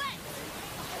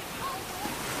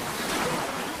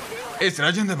 ეს რა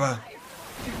ჯანდაბაა?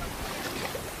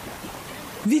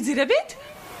 ვიძირებით?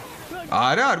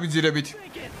 არა, არ ვიძირებით.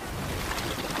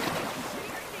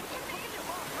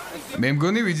 მე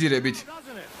მგონი ვიძირებით.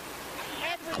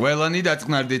 ყველანი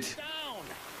დაწყნარდით.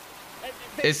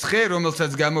 ეს ხე,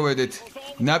 რომელსაც გამოვედეთ,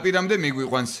 ნაპირამდე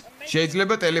მიგვიყვანს.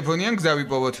 შეიძლება ტელეფონიან გზა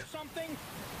ვიპოვოთ.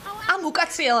 ამ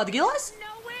უკაცრიელ ადგილას?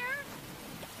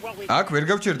 აქ ვერ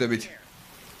გავჩერდებით.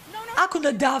 აქ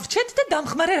უნდა დავჩეთ და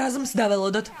დამხმარე რაზმს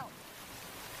დაველოდოთ.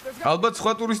 ალბათ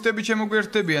სხვა ტურისტები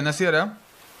შემოგვერთდებიან, ასე არა?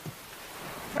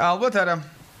 ალბათ არა.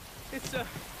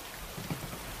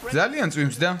 ძალიან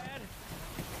წვიმს და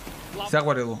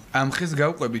საყვარელო, ამ ხეს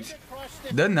გავყვებით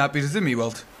და ნაპირზე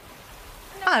მივალთ.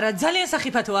 არა, ძალიან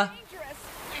სახიფათოა.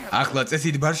 ახლა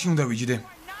წესით ბარში უნდა ვიჯდე.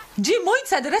 ჯიმ,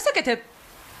 მოიცადე, რას აკეთებ?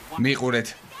 მიყურეთ.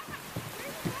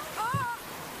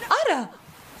 არა,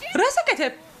 რას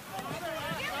აკეთებ?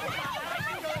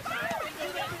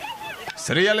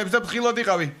 სრიალებს და ფხილად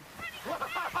იყავი.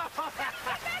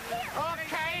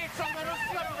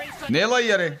 ნელა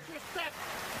იარე.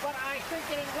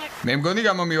 მე მგონი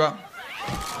გამომივა.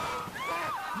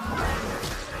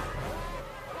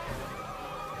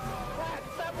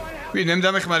 ვინმე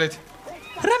დამეხმარეთ.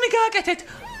 რამე გააკეთეთ?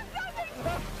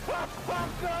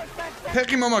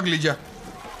 ფეხი მომაგლიჯა.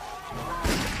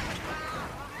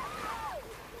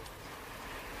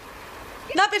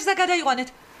 ნაპირზე გადაიყვანეთ.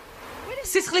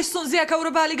 სისხლის სუნზე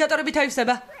აკავრობა ალიგატორებით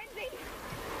აივსება.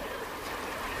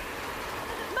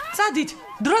 წადით,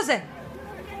 დროზე.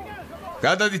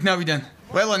 გადადით ნავიდან.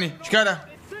 ყველანი, შკარა.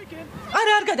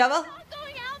 არა, არ გადავალ.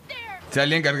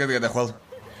 ძალიან კარგად გადახვალ.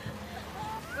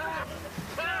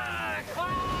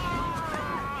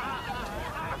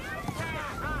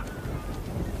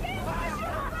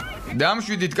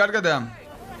 დამშვიდით, კარგადაა.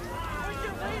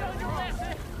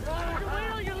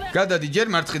 გადადი ჯერ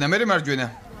მარცხინა, მერე მარჯვენა.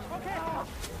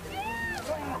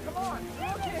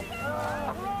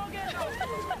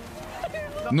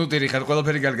 ნუ ტირი ხარ,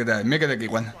 ყველაფერი კარგადაა. მე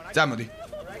გადაგიყვან. წამოდი.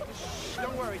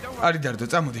 არი დარდო,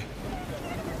 წამოდი.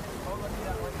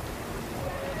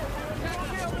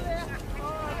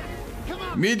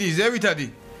 მიდი, ზევით ადი.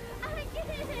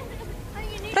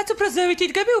 რაც უფრო ზევით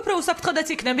იდგები, უფრო უსაფრთხოდაც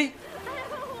იქნები.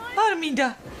 არ მინდა.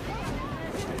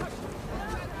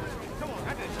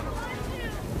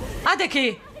 ადექი.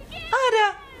 არა.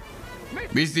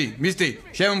 მისდი,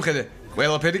 შემომხედე.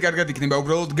 ყველაფერი კარგად იქნება,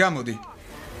 უბრალოდ გამოდი.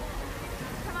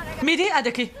 მიდი,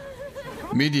 ადექი.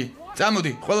 მიდი,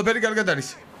 წამოდი, ყველაფერი კარგად არის.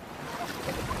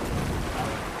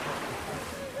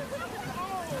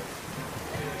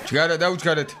 ჩგარა,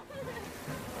 დაუჩქარეთ.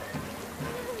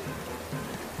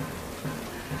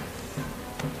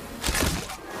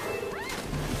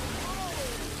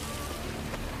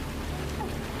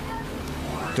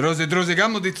 დროზე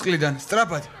გამოდით წყლიდან,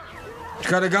 სწრაფად.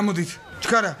 ჩქარა, გამოდით,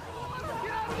 ჩქარა.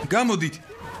 გამოდით,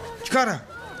 ჩქარა.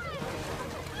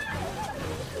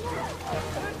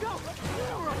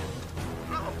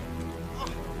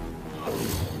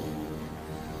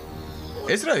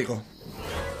 ეს რა იყო?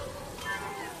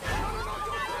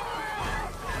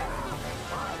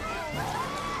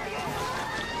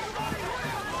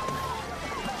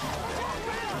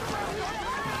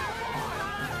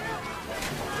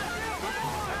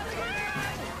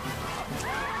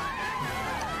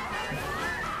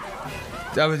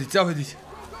 წავედით.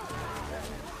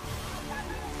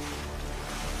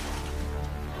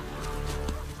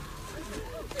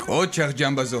 ოჩახ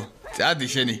ჯამბაზო, წადი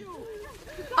შენი.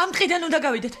 ამ ტყიდან უნდა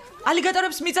გავიდეთ.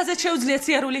 ალიგატორებს მიწაზე შეუძლიათ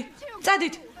სიარული.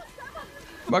 წადით.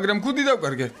 მაგრამ კუდი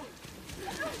დავკარგე.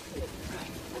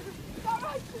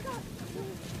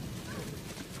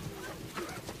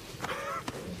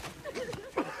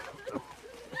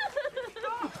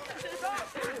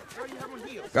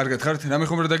 კარგად ხართ, რამე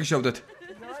ხომ რა დაგიშავდათ?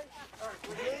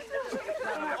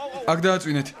 აქ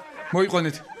დააწვინეთ.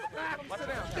 მოიყვანეთ.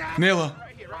 ნელა.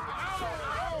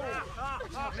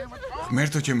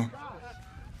 მერთო ჩემო.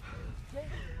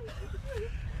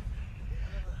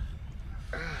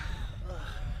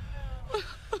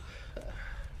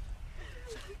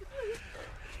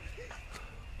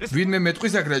 ვინმე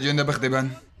მეტყვის აქ რა ჯენდაბა ხდებან?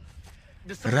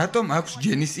 რატომ აქვს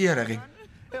ჯენის იარაღი?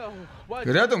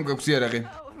 რატომ გაქვს იარაღი?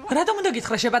 რატომ უნდა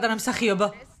გითხრა შეპატარა მსახიობო?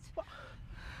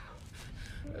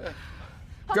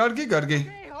 კარგი.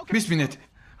 მისმინეთ.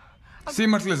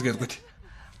 სიმართლეს გეტყვით.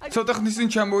 ცოტა ხნის წინ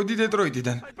ჩამოვედი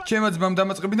დეტროიტიდან. ჩემმა ძმამ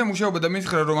დამაწყები და მუშაობა და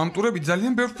მითხრა რომ ამ ტურებით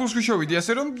ძალიან ბევრ ფულს ვიშოვიდი,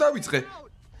 ასე რომ დავიწყე.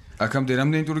 აქამდე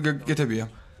რამდენი ტური გაკეთებია?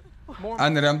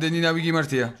 ან რამდენი ნავი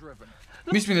გიმართია?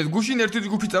 მისმინეთ, გუშინ ერთი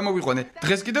ჯგუფი წამოვიყვანე.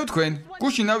 დღეს კიდევ თქვენ.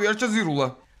 გუშინ ნავი არ ჩაზირულა.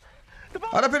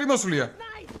 არაფერი მოსვლია.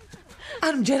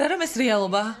 არ მჯერა რომ ეს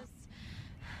რეალობაა.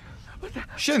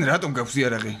 შენ რატომ გაქვს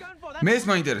იარაღი? მე ეს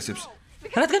მაინტერესებს.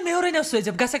 რადგან მეორე ნავს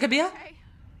ვეძებ, გასაგებია?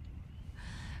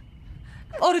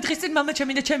 ორი დღის წინ მამა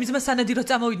ჩემი და ჩემი ძმა სანადირო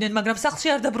წამოვიდნენ, მაგრამ სახლში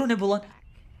არ დაბრუნებულან.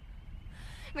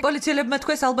 პოლიციელებმა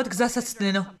თქვეს ალბათ გზასაც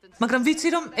ცდნენო, მაგრამ ვიცი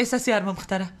რომ ეს ასე არ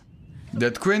მომხდარა. და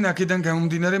თქვენ აქედან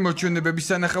გამომდინარე მოჩვენებების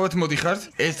სანახავად მოდიხართ?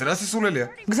 ეს რა სისულელეა?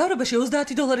 გზავრობაში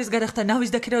 $30 გადახდა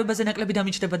ნავის დაქირავებაზე ნაკლები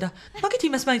დამიჯდებოდა. მაგით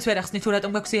იმას მაინც ვერ ახსნით თუ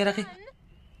რატომ გაქვს იარაღი.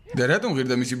 და რატომ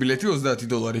ღირდა მისი ბილეთი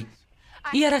 $30?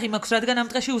 იარაღი მაქვს, რადგან ამ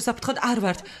დღეში უსაფრთხოდ არ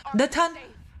ვართ და თან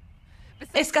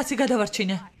ეს კაცი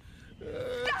გადავარჩინე.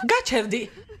 გაჩერდი.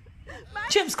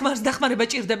 ჩემს ქმარს დახმარება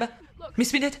ჭირდება.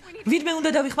 მისმინეთ, ვინმე უნდა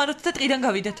დავიხმაროთ და ტყიდან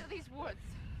გავიდეთ.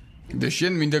 და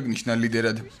შენ მინდა გნიშნა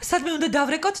ლიდერად. სადმე უნდა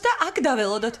დავრეკოთ და აქ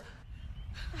დაველოდოთ.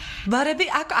 ბარები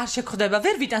აქ არ შეგხვდება,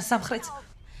 ვერ ვიტან სამხრეთს.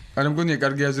 არ მგონია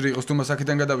კარგი აზრი იყოს თუ მას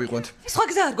აქედან გადავიყვანთ. სხვა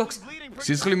გზა არ გვაქვს.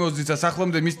 სისხლი მოძიცას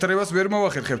ახლამდე მის თრევას ვერ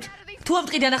მოვახერხებთ. თუ ამ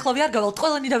ტყიდან ახლავე არ გავალთ,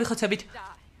 ყველანი დავიხოცებით.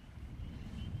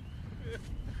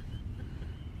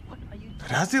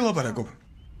 რაზე ლაპარაკობ?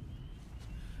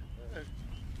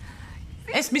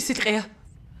 ეს მისი ტყეა.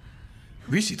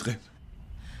 ვისი ტყე?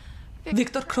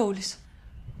 ვიქტორ კროულის.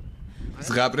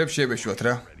 ზღაპრებს შევეშვათ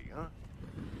რა.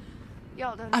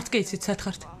 არც გეიცით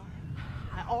სათხართ.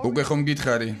 უკვე ხომ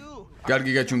გითხარი.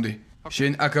 კარგი გაჩუმდი.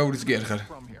 შენ აქაურის კი არ ხარ.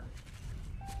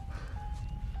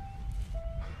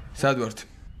 სად ვართ?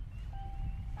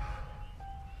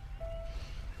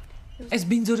 ეს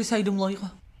ბინძური საიდუმლო იყო.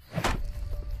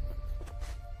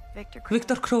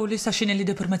 ვიქტორ კროული საშინელი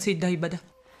დეფორმაციით დაიბადა.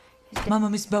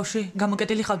 მამამის ბავშვი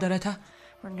გამოკეტილი ხავდა რათა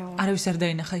არავის არ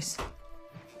დაინახა ის.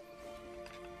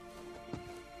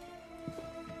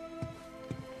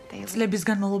 წლების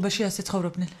განმავლობაში ასე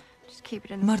ცხოვრობდნენ.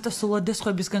 მარტო სულად და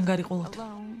სხვებისგან გარიყულად.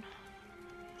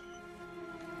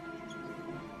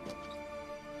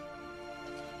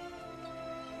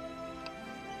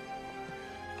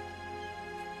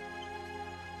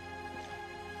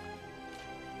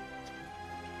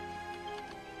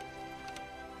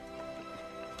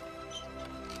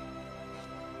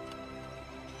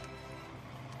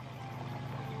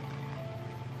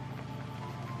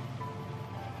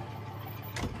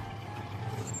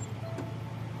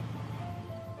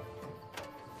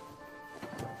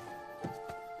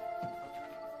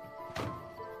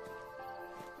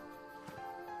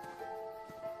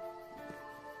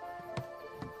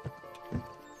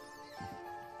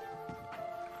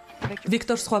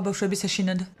 ვიქტორ სხვა ბავშვების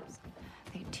ეშინოდა.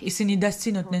 ისინი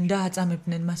დასცინოდნენ და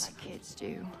აწამებდნენ მას.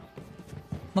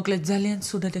 მოკლედ ძალიან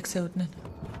ცუდად ექცეოდნენ.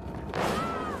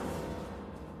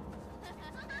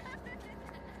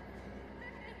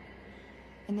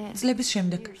 წლების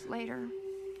შემდეგ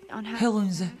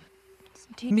ჰელოუინზე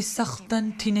მის სახლთან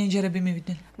თინეიჯერები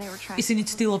მივიდნენ. ისინი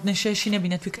ცდილობდნენ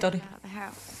შეეშინებინათ ვიქტორი.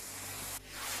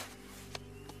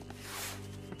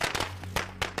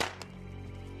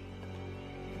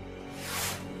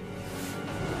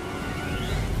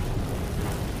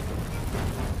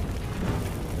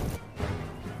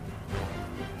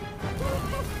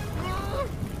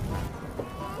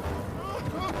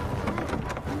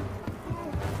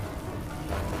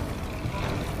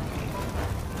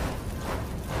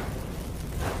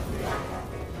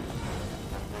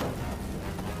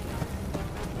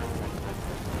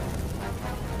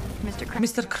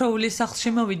 მისტერ კროულის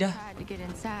სახლში მოვიდა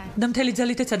და მთელი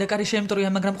ძალით ეცადა კარი შეემტვრია,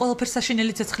 მაგრამ ყველაფერს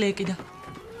საშინელი ცეცხლი ეკიდა.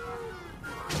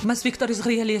 მას ვიქტორის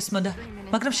ღრიალი ესმოდა,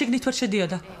 მაგრამ შიგნით ვერ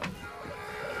შედიოდა.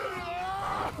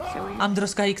 ამ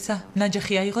დროს გაიქცა,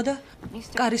 ნაჯახი აიღო და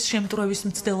კარის შემტვრევის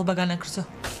მცდელობა განაგრძო.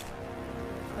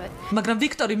 მაგრამ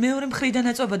ვიქტორი მეორე მხრიდან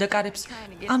აწვებოდა კარებს.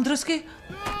 ამ დროს კი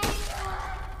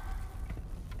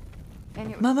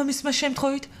მამამისმა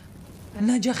შემთხვევით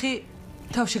ნაჯახი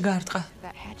თავში გაარტყა.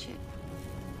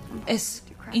 ეს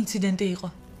ინციდენტი იყო.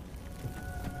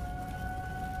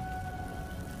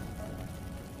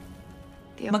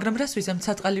 მაგრამ რას ვიზამ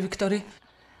ცატყალი ვიქტორი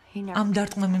ამ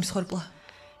დარტყმა მიმსხვერპლა.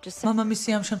 მამამისი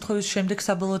ამ შემთხვევის შემდეგ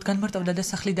საბოლოოდ განმარტავდა და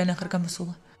სახლიდან აღარ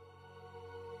გამოსულა.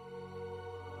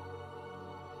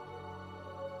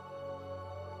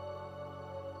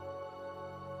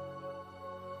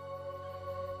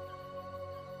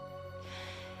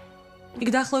 იქ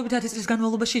დაახლოებით 10 წლის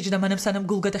განმავლობაში იჯდა, მანამ სანამ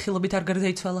გულგატეხილობით არ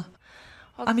გარდაიცვალა.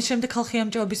 ამის შემდეგ ხალხი ამ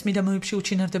ჭაობის მიდამოებში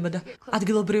უჩინარდებოდა.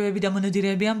 ადგილობრივები და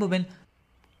მონადირეები ამბობენ,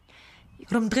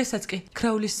 რომ დღესაც კი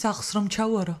კრაულის სახლს რომ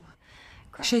ჩაუარო,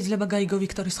 შეიძლება გაიგო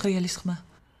ვიქტორის ღრიალის ხმა.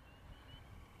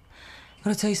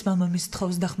 როცა ის მამამის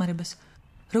თხოვს დახმარებას,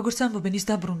 როგორც ამბობენ, ის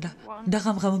დაბრუნდა და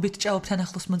ღამღამობით ჭაობთან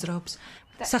ახლოს მოძრაობს.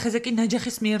 სახეზე კი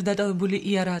ნაჯახის მიერ დატოვებული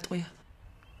იარა ატყვია.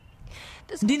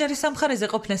 მდინარის სამხარეზე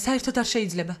ყოფნა საერთოდ არ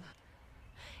შეიძლება.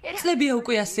 წლებია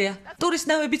უკვე ასეა. ტურის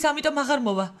ნავებიც ამიტომ აღარ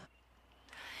მოვა.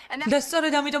 და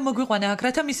სწორედ ამიტომ მოგვიყვანა აქ,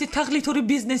 რათა მისი თაღლითური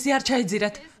ბიზნესი არ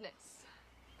ჩაეძირათ.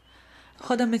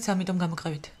 ხო და მეც ამიტომ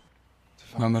გამოყევით.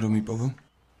 მამა რომ იპოვო?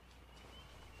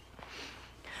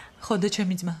 ხო და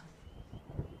ჩემი ძმა.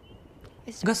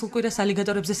 გასულ კვირას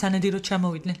ალიგატორებზე სანადიროდ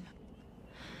ჩამოვიდნენ.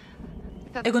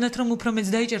 ეგონათ რომ უფრო მეც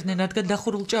დაიჭერდნენ, რადგან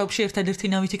დახურულ ჭაობში ერთადერთი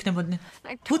ნავით იქნებოდნენ.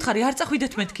 ვუთხარი, არ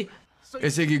წახვიდეთ მეთქი.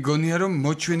 ესე იგი გონია რომ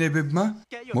მოჩვენებებმა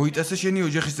მოიტაცა შენი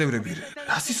ოჯახის წევრები.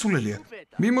 რა სისულელია?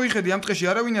 მიმოიხედი ამ ტყეში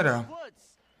არავინ არაა.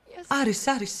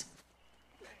 არის.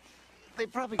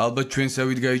 ალბათ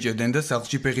ჩვენსავით გაიჭერდნენ და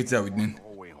სახლში ფეხით წავიდნენ.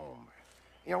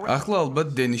 ახლა ალბათ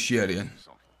დენიში არიან.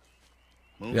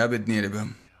 რა ბედნიერება.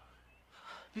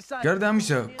 გარდა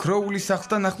ამისა, კროულის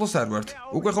სახლთან ახლოს არ ვართ.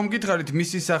 უკვე ხომ გითხარით,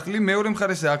 მისი სახლი მეორე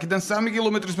მხარესაა, აქედან 3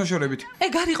 კილომეტრის მოშორებით.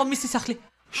 ეგ არ იყო მისი სახლი.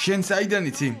 შენ საიდან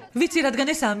იცი? ვიცი, რადგან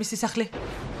ესაა მისი სახლი.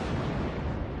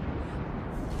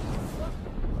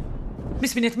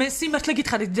 მისმინეთ, მე სიმართლე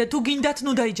გითხარით და თუ გინდათ,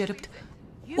 ნუ დაიჯერებთ.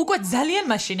 უკვე ძალიან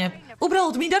მაშინებ.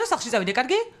 უბრალოდ მინდა რომ სახლში წავიდე,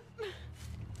 კარგი?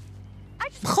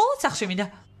 მხოლოდ სახლში მინდა.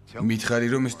 მითხარი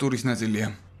რომ ეს ტურის ნაწილია.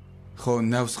 ხო,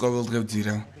 ნავს ყოველდღე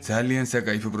ვძირავ. ძალიან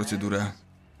საკაიფო პროცედურაა.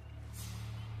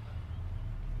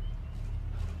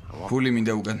 ფული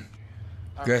მინდა უკან.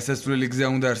 გასასვლელი გზა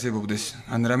უნდა არსებობდეს,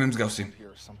 ან რამე მსგავსი.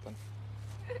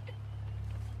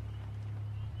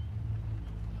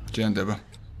 ჯანდაბა.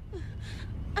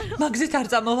 მაგზით არ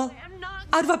წამოვალ.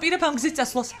 არ ვაპირებ ამ გზით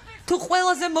წასვლას. თუ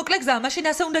ყველაზე მოკლე გზაა, მაშინ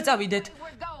ასე უნდა წავიდეთ.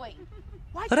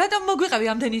 რატომ მოგვიყევი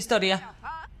ამდენი ისტორია?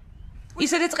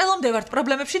 ისედაც ყელომდე ვართ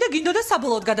პრობლემებში და გინდოდა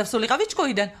საბოლოოდ გადავსულიყავი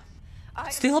ჭკუიდან.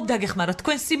 ვცდილობ დაგეხმაროთ,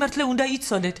 თქვენ სიმართლე უნდა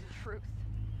იცოდეთ.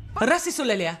 რა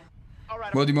სისულელია?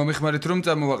 მოდი მომეხმარეთ რომ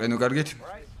წამოვაყენო, კარგით?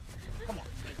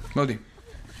 მოდი.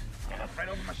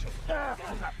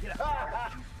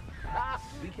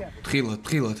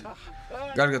 თხილად.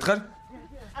 კარგად ხარ?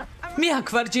 მე აქ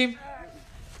ვარ, ჯიმ.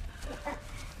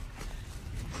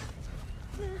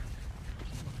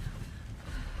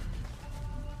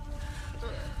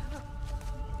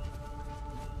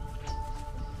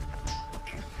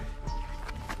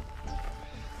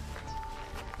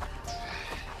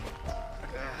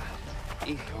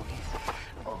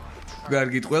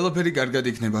 კარგით, ყველაფერი კარგად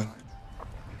იქნება.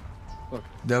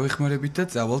 დავეხმარებით და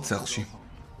წავალთ სახლში.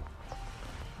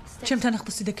 ჩემთან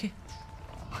ახლოს იდექი.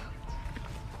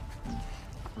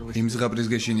 იმ ზღაპრის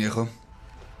გეშინია ხო?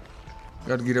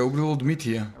 კარგი რა, უბრალოდ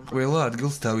მითია. ყველა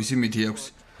ადგილს თავისი მითი აქვს.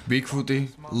 ბიგფუტი,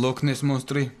 ლოქნეს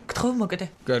მონსტრი. გთხოვ მოკიდე.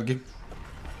 კარგი.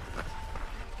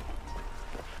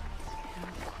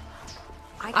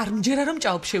 არ მჯერა რომ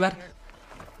ჭაობში ვარ.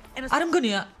 არ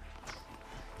მგონია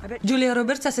ჯულია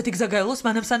რობერტს ასეთი გზა გაელოს,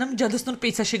 მანამ სანამ ჯადოსნურ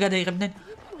პიცაში გადაიღებდნენ.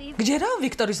 გჯერა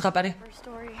ვიქტორის ზღაპარი?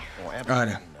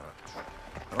 არა.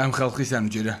 ამ ხალხის არ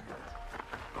მჯერა.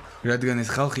 რადგან ეს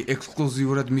ხალხი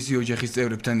ექსკლუზიურად მისი ოჯახის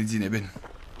წევრებთან იძინებენ.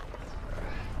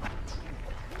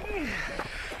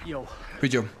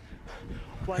 ბიჭო,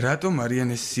 რატომ არიან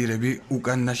ეს სირები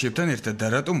უკან ნაშებთან ერთად და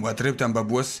რატომ ვადრებთ ამ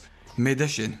ბაბუას მე და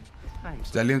შენ?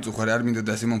 ძალიან წუხარ, არ მინდა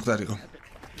დასი მომხდარიყო.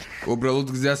 უბრალოდ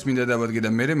გზას მინდა დავადგე და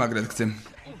მერე მაგრად გცემ.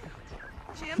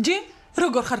 ჯიმ,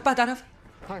 როგორ ხარ პატარავ?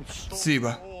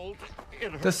 ცივა.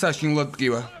 და საშინლად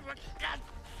ტკივა.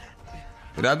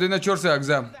 რამდენად ჩორსაა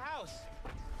გზა?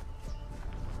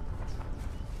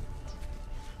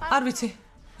 არ ვიცი.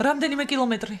 რამდენიმე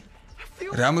კილომეტრი.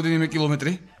 Რამდენიმე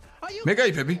კილომეტრი? მე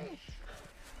кайფები.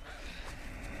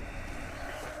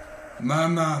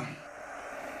 მამა.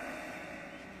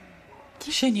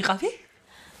 შენ იყავი?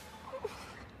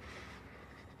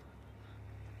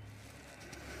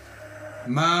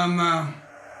 მამა.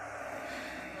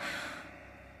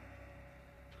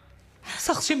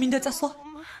 სახლში მინდა წასვლა.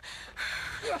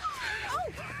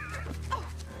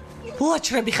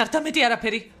 ლაჩრები ხარ და მეტი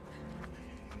არაფერი.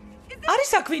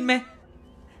 არის აქ ვინმე?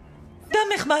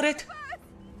 დამეხმარეთ.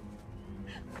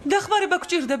 დახმარება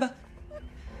გჭირდება.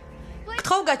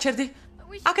 გთხოვ გაჩერდი.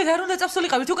 აქეთ არ უნდა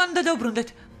წავსულიყავით, უკან უნდა დაუბრუნდეთ.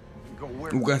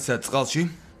 უკანსა წყალში?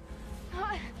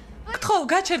 გთხოვ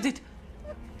გაჩერდით.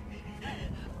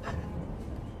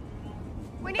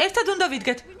 ერთად უნდა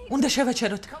ვიდგეთ. უნდა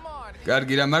შევაჩეროთ.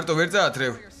 კარგი რა, მარტო ვერ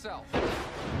წაათრევ.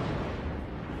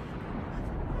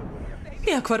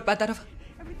 მე აქ ვარ პატარა.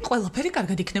 ყველაფერი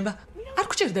კარგად იქნება. არ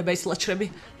გჭირდება ეს ლაჩრები.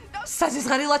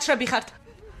 საზიზღარი ლაჩრები ხართ.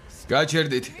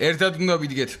 გაჩერდით, ერთად უნდა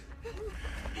ვიდგეთ.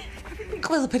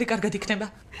 ყველაფერი კარგად იქნება.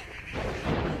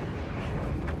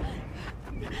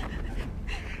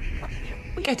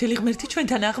 კეთილი ღმერთი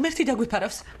ჩვენთანაა, ღმერთი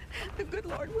დაგვიფარავს.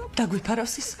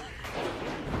 დაგვიფარავს ის.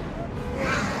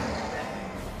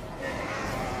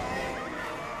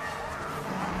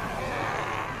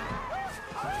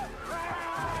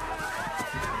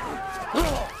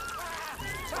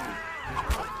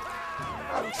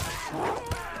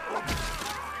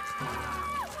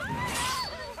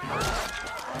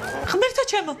 ღმერთო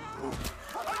ჩემო.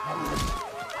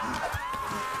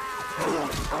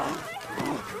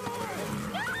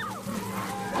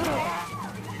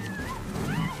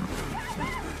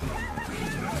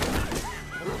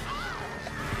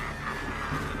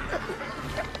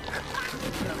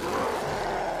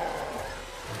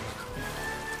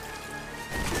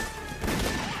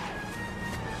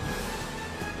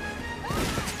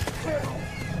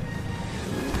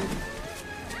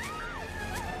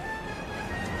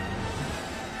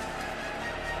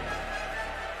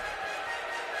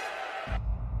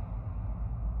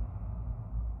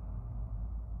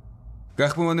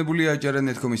 გახმოვანებულია აჭარა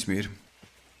ნეთკომის მიერ.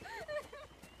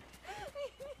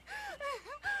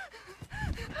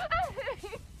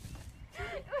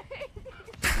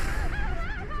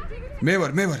 მე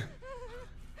ვარ.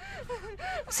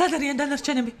 სად არიან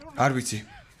დანარჩენები? არ ვიცი.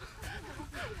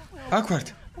 აქ ვართ.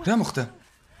 რა მოხდა?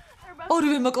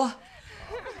 ორივე მოკლა.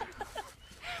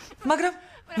 მაგრამ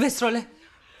ვესროლე.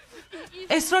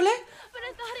 ესროლე?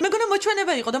 მეგონა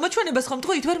მოჩვენება იყო და მოჩვენებას ხომ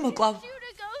თქო ითვერ მოკლავ.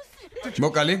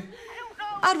 მოკალი?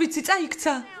 არ ვიცი,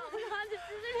 წაიქცა.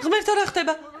 ღმერთო რა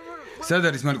ხდება? სად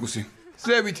არის მარკუსი?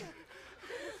 ზევით.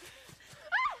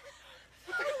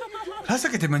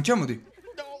 რასაკეთებ მან ჩამოდი?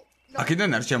 აქედან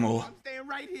არ ჩამოვა.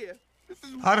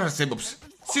 არ არსებობს.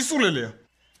 სისულელეა.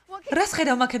 რას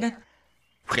ხედავ მაქედან?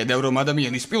 ხედავ რომ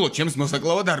ადამიანის პილოტ ჩემს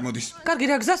მოსაკლავად არ მოდის. კარგი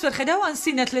რა გზას ვერ ხედავ ან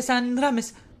სინათლეს ან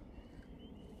რამეს?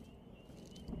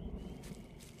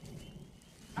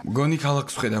 გონი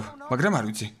ქალაქს ხედავ, მაგრამ არ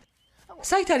ვიცი.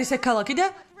 საით არის ეს ქალაქი და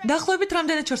დაახლოებით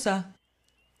რამდენად შორსაა?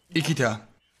 იქითაა.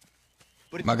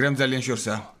 მაგრამ ძალიან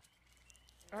შორსაა.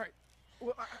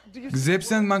 გზებს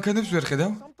ან მანქანებს ვერ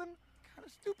ხედავ?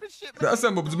 რას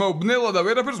ამბობ ძმაო, ბნელა და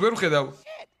ვერაფერს ვერ ვხედავ.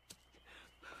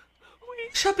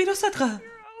 შაპირო სადღაა?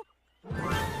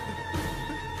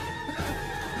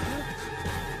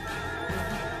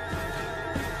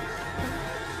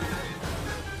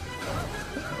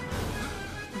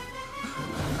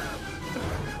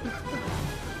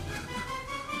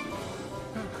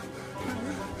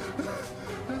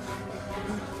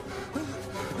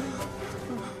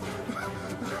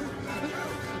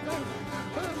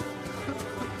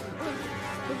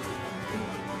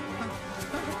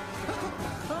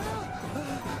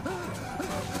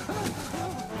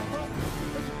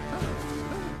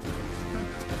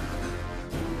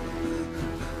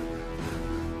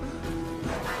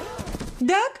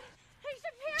 დაგ?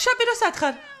 შაპირო სად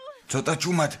ხარ? ცოტა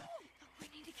ჩუმად.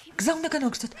 გზა უნდა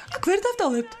განვაგრძოთ. აქ ვერ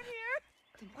დავტოვებთ.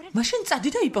 მაშინ წადი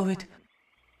და იპოვეთ.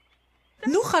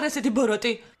 ნუ ხარ ესეთი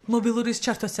ბოროტი, მობილურის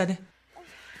ჩართვასცადე.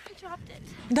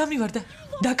 დამივარდა.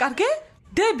 დაკარგე?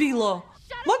 დებილო.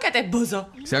 მოკეტე ბოზო.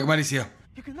 საკმარისია.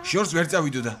 შორს ვერ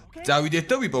წავიდო და წავიდეთ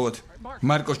და ვიპოვოთ.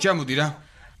 მარკოს ჩამოდი რა.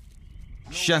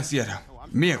 შანსი არა.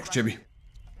 მე აქ ვრჩები.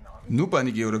 ნუ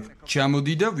პანიკიორებ.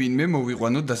 ჩამოდი და ვინმე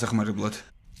მოვიყვანოთ დასახმარებლად.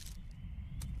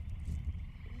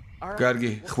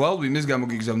 კარგი, ხვალ ვინმეს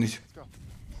გამოგიგზავნით.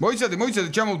 მოიცადე,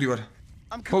 ჩამოვდივარ.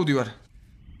 მოვდივარ.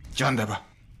 ჯანდაბა.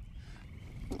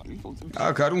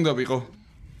 აქ არ უნდა ვიყო.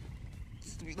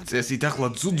 წესით ახლა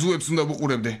ძუძუებს უნდა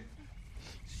ვუყურებდე.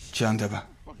 ჯანდაბა.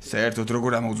 საერთოდ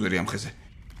როგორ ამოვძვერი ამ ხეზე.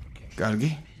 კარგი?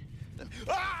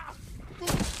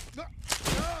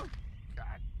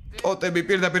 ტოტები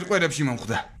პირდაპირ ყვერებში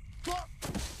მომხვდა.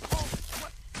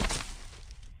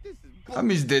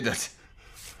 ამის დედაც.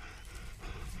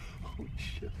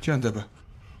 ჯანდაბა.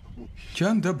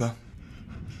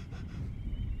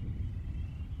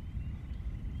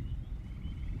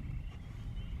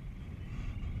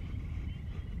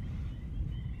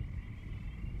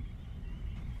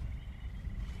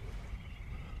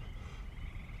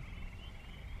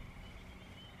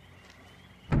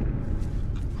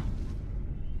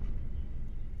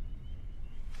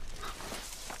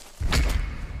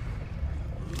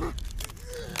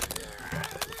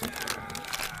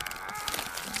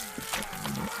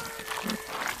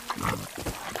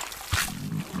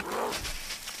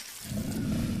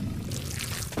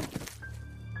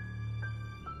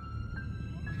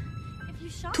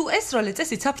 თუ ეს როლი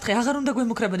წესით საფრთხე აღარ უნდა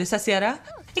გვემუქრებოდეს, ასე არა?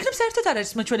 იქნებ საერთოდ არ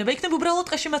არის მოჩვენება, იქნებ უბრალოდ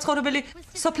ტყეში მაცხოვრებელი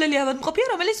სოფლელი ავადმყოფია,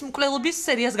 რომელიც მკვლელობის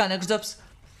სერიას განაგრძობს.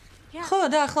 ხო,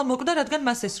 და ახლა მოკვდა, რადგან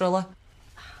მას ესროლა.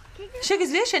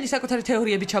 შეგიძლია შენი საკუთარი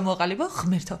თეორიები ჩამოაყალიბო,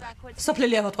 ღმერთო.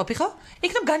 სოფლელი ავადმყოფი ხო?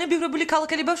 იქნებ განებივრებული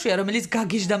ქალაქელი ბავშვია, რომელიც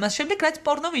გაგიჟდა მას შემდეგ, რაც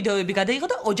პორნო ვიდეოები გადაიღო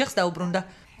და ოჯახს დაუბრუნდა.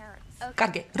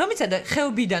 კარგი, რომ იცოდე,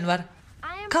 ხეობიდან ვარ.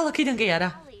 ქალაქიდან კი არა.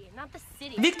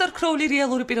 ვიქტორ კროული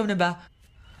რეალური პიროვნებაა.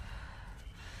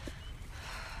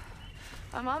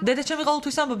 დედა ჩემი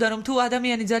ყოველთვის ამბობდა, რომ თუ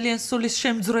ადამიანი ძალიან სულის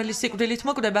შემძვრელი სიკვდილით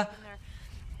მოკვდება,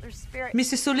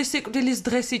 მისი სულის სიკვდილის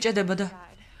დღეს იჭედებოდა.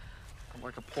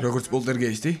 როგორც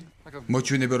პოლტერგეისტი?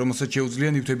 მოჩვენება, რომელსაც შეუძლია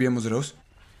ნივთები ამოზრაოს?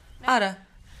 არა.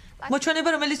 მოჩვენება,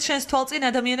 რომელიც შენს თვალწინ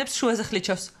ადამიანებს შუაზე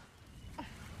ხლიჩავს.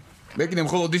 მეკინე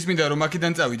მხოლოდ ის მინდა, რომ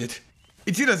აქედან წავიდეთ.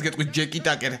 იცი რას გეტყვით, ჯეკი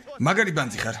ტაკერ? მაგარი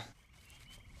ბანძი ხარ.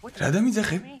 რა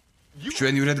დამიძახებ?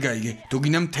 ჩვენივრად გაიგე, თუ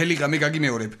გინდა მთელი ღამე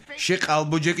გაგიმეორებ.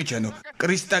 შეყალბო ჯეკი ჩანო,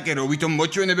 კრისტაკერო, ვითომ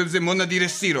მოჩვენებებზე მონადირე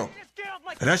სირო.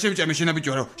 რა შემჭამე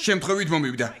შენაბიჭორო, შემთხვევით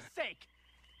მომივიდა.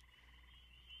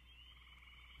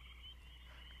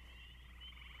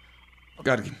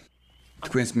 კარგი.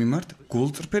 თქვენს მიმართ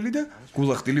გულწრფელი და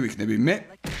გულახდილი ვიქნები. მე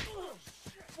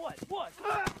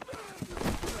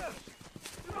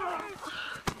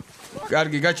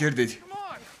კარგი, გაჩერდით.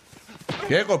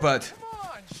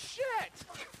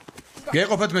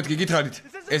 გეყოფათ მეთქი გითხარით.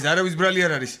 ეს არავის ბრალი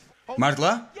არ არის.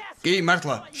 მართლა? კი,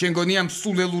 მართლა. შენ გონი ამ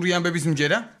სულელური ამბების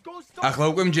მჯერა? ახლა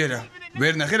უკვე მჯერა.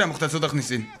 ვერ ნახე რა მოხდა ცოტა ხნის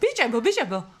წინ.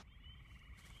 ბიჭებო.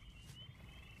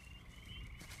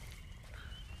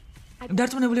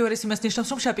 დარწმუნებული ვარ, ეს იმას ნიშნავს,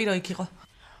 რომ შაპირო იქ იყო.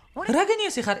 რა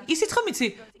გენიოსი ხარ? ისიც ხომ იცი?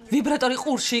 ვიბრატორი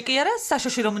ყურში კი არა,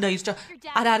 საშოში რომ უნდა ირჩა.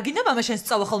 არა, არ გინდა მამა შენს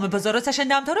წავა ხოლმე ბაზო, როცა შენ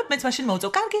დაამთავრებ, მეც მაშინ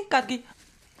მოვწევ. კარგი.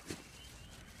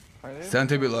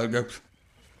 სანთებელო არ გაქვს.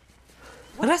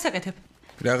 რას აკეთებ?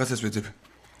 რაღაცას ვეძებ.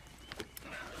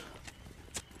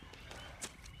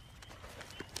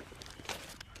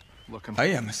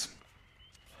 აი ამას.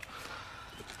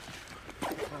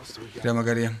 რა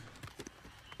მაგარია?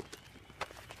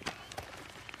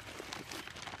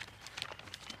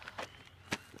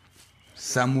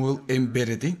 სამუელ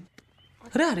ემბერეტი?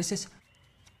 რა არის ეს?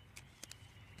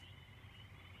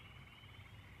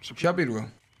 შაპიროა.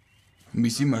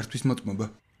 მისი მართვის მოწმობა.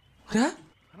 რა?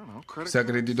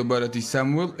 საკრედიტო ბარათი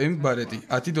სამუელ ემ ბარეტი,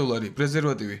 $10,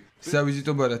 პრეზერვატივი,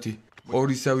 სავიზიტო ბარათი,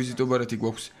 2 სავიზიტო ბარათი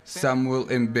გვაქვს. სამუელ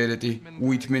ემ ბერეტი,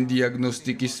 უითმენ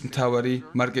დიაგნოსტიკის მთავარი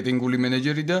მარკეტინგული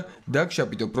მენეჯერი და დაგ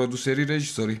შაპიტო პროდიუსერი,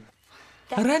 რეჟისორი.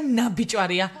 რა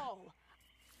ნაბიჭვარია?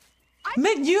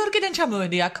 მე ნიუ-იორკიდან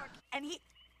ჩამოვედი აქ.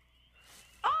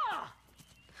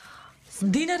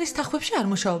 დინარის თახვებში არ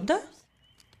მუშაობდა?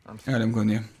 არა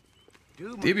მგონია.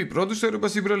 ტიპი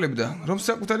პროდიუსერობას იბრალებდა, რომ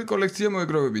საკუთარი კოლექცია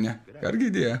მოეგროვებინა. კარგი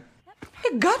იდეა.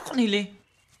 გარყვნილი.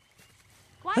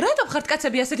 რატომ ხართ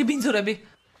კაცები ასეთი ბინძურები?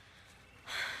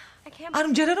 არ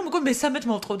მჯერა რომ უკვე მესამედ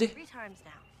მოვტყუდი.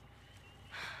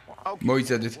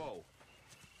 მოიცადეთ.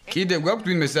 კიდევ გაქვთ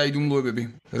ვინმე საიდუმლოებები,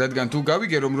 რადგან თუ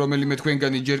გავიგე რომ რომელიმე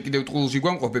თქვენგანი ჯერ კიდევ ტყულში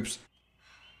გვამყოფებს.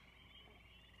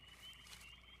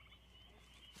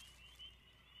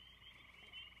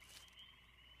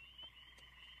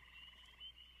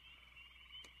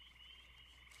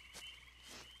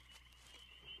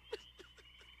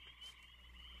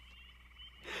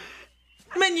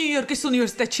 მე ნიუ-იორკის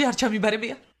უნივერსიტეტში არ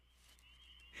ჩამიბარებია.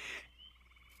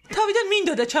 თავიდან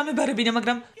მინდოდა ჩამებარებინა,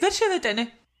 მაგრამ ვერ შევეტენე.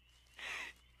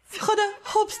 ხო და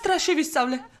ჰოფსტრაში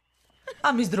ვისწავლე.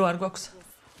 ამის დრო არ გვაქვს.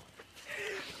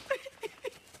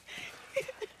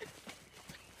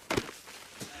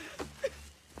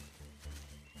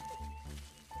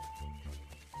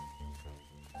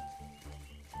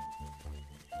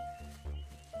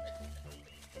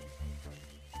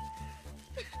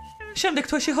 შემდეგ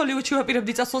თვეში ჰოლივუდში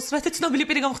ვაპირებდი წასვლას, რათა ცნობილი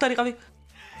პირი გამხდარიყავი.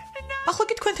 ახლა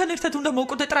კი თქვენთან ერთად უნდა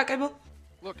მოვკვდე ტრაკებო.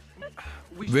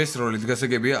 ვესროლით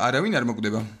გასაგებია, არავინ არ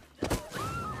მოკვდება.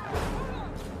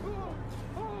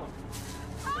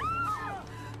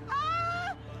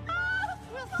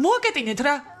 მოაკეტინეთ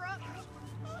რა.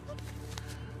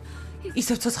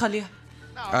 ისევ ცოცხალია.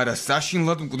 არა,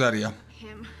 საშინლად მკვდარია.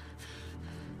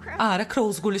 არა,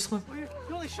 კროულს გულისხმობ.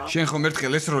 შენ ხომ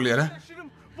ერთხელ ეს როლი არა?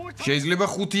 შეიძლება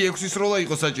 5-6-ის როლა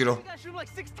იყოს საჭირო.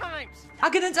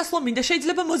 აგედან წასვლა მინდა,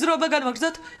 შეიძლება მოძრაობა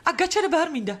განვაგრძოთ. აქ გაჩერება არ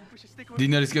მინდა.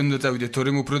 დინარისკენ უნდა წავიდეთ,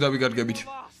 თორემ უფრო დავიკარგებით.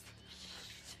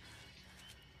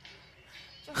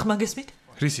 ხმა გესმით?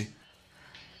 რისი?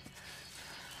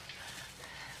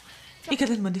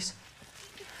 იქედან მოდის.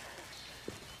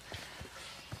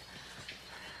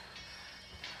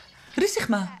 რისი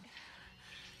ხმა?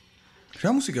 რა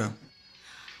მუსიკა?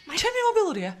 ჩემი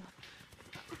მობილურია.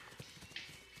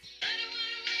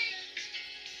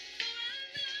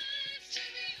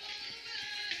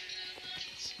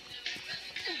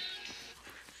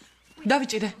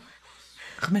 დავიჭირე.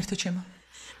 ღმერთო ჩემო.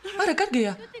 არა,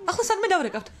 კარგია. ახლა სანმე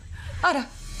დავრეკავთ. არა.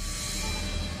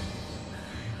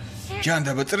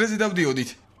 ჯანდაბა წრეზე დავდიოდით.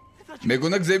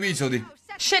 მეგონა გზები იცოდი.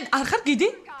 შენ არ ხარ გიდი?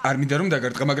 არ მინდა რომ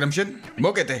დაგარტყა, მაგრამ შენ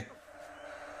მოკეტე.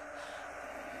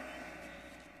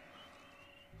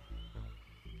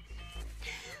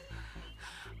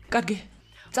 კარგი.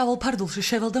 წავალ ფარდულში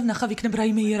შევალ და ვნახავ იქნებ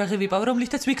რაიმე იარაღი ვიპავ,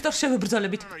 რომლითაც ვიქტორს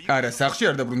შევებრძოლებით. არა, სახლში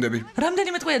არ დაბრუნდები.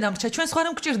 რამდენიმე ტყვია დამრჩა, ჩვენ სხვა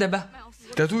რამ გჭირდება.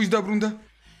 და თუ ის დაბრუნდა?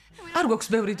 არ გვაქვს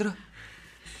ბევრი დრო.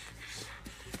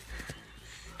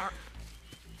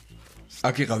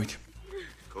 აქ იყავით.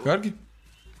 კარგი.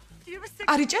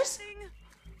 არ იჭერს?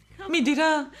 მიდი რა.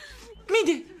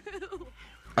 მიდი.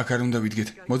 აქ არ უნდა ვიდგეთ.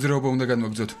 მოძრაობა უნდა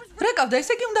განვაგრძოთ. რეკავდა,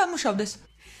 ესე იგი უნდა ამუშავდეს.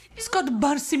 სკოტ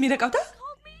ბარსი მირეკავდა?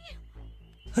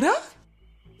 რა?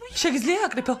 შეგიძლია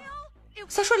აკრიფო?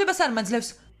 საშუალებას არ მაძლევს.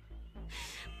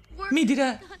 მიდი რა,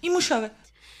 იმუშავე.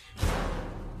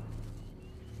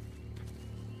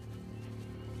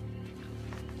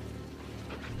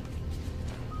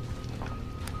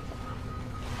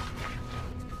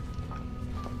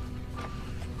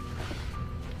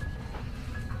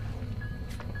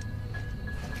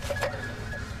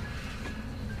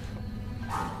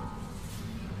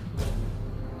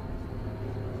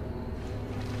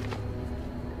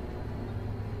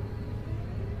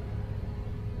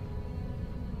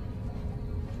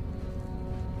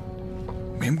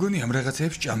 მე მგონი ამ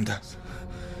რაღაცეებს ჭამდა.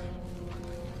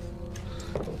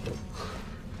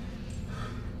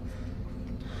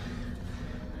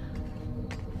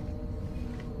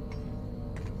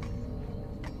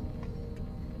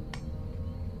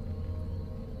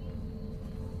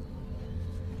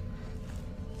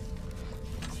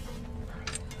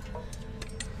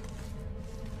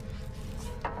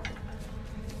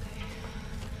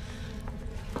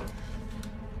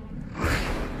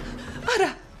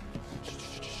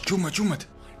 ჯუმად.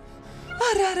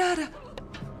 არა.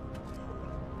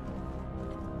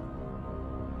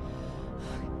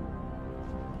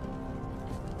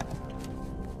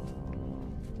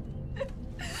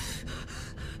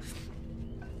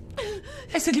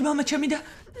 ესენი მამა ჩემი და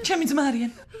ჩემი ძმა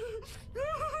არიან.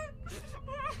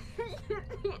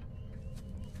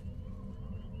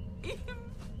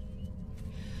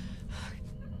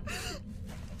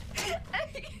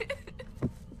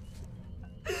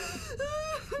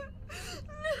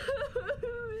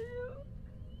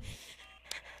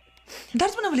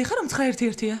 დარწმუნებული ხარ რომ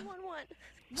 911-ია?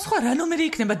 სხვა რა ნომერი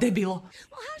იქნება დებილო?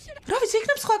 რა ვიცი,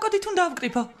 იქნებ სხვა კოდი თუ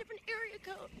დავკრიფო.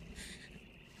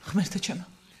 ღმერთო ჩემო.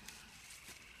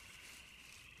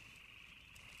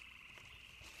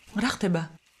 რა ხდება?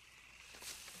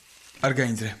 არ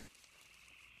გაინძრე.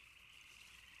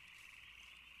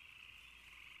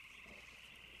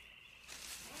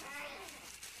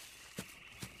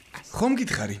 ხომ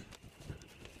გითხარი?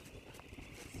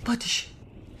 ბოდიში.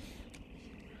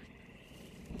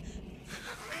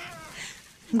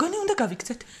 მგონი უნდა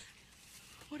გავიქცეთ.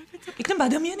 იქნებ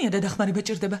ადამიანია და დახმარება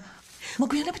ჭირდება.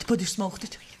 მოგვიანებით ბოდიშს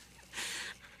მოვხდით.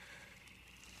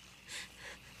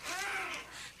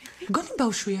 მგონი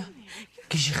ბავშვია.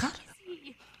 გიჟი ხარ?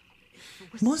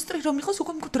 მონსტრი რომ იყოს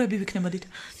უკვე მკვდრები ვიქნებოდით.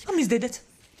 ამის დედაც.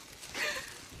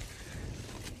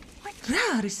 რა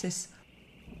არის ეს?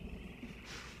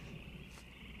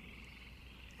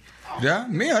 რა?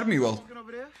 მე არ მივალ.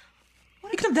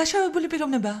 იქნებ დაშავებული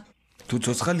პიროვნებაა. თუ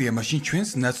ცოცხალია, მაშინ ჩვენს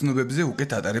ნაცნობებზე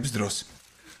უკეთ ატარებს დროს.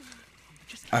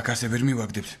 აქ ასე ვერ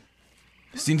მივაგდებთ.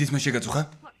 სინდისმა შეგაწუხა?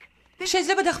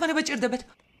 შეიძლება დახმარება ჭირდებათ.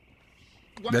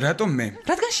 და რატომ მე?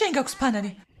 რადგან შენ გაქვს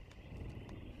ფანანი?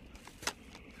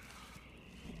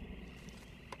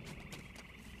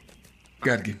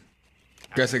 კარგი.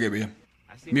 გასაგებია.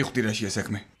 მიხვდი რაშია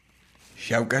საქმე.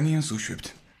 შავკანიანს უშვებთ.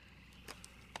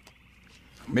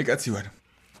 მე კაცი ვარ.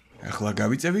 ახლა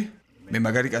გავიწევი? მე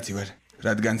მაგარი კაცი ვარ.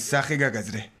 რადგან სახე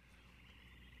გაგაძრე.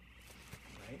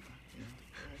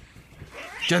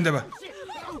 ჯანდება.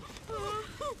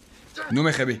 ნუ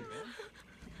მეხები.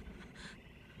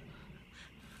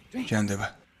 ჯანდება.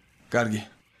 კარგი.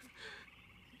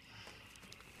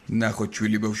 ნახო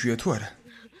ჩვილი ბავშვია თუ არა?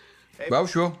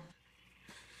 ბავშვო.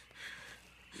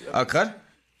 აქ ხარ?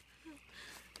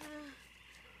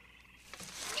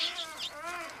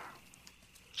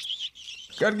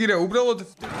 კარგი რა, უბრალოდ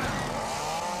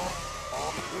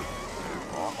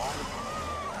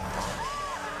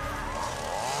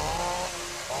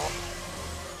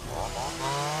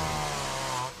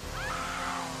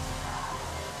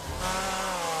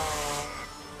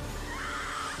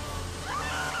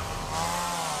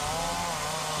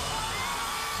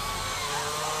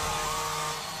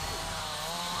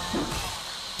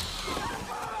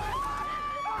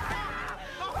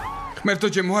ხმერთო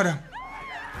ჩემო არა.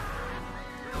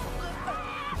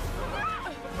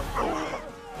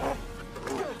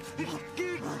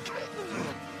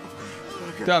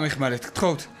 დამეხმარეთ,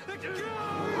 გთხოვთ.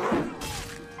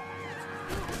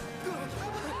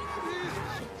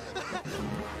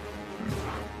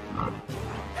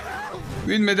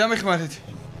 ვინმე დამეხმარეთ.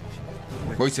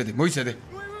 მოიცადე.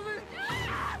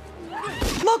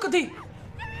 მოკვდი.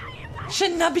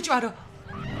 შენ ნაბიჭვარო.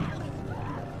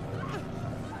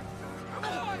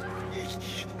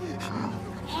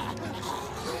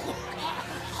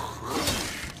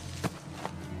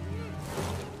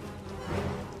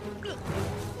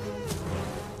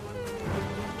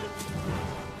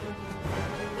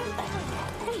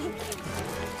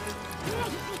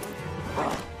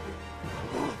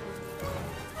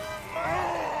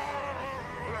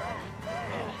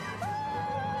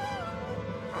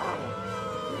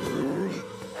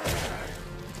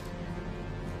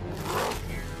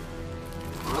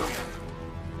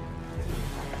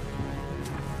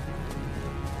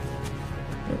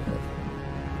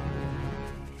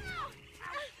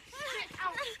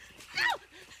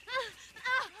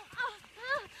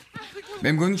 მე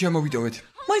მგონი ჩამოვიტოვეთ.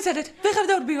 მოიცადეთ, ვეღარ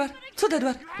დავრბივარ. ცუდად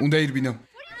ვარ. უნდა ირბინო.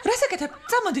 რას აკეთებ?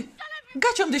 წამოდი.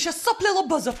 გაჩომდი შესოფლელო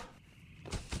ბოზო.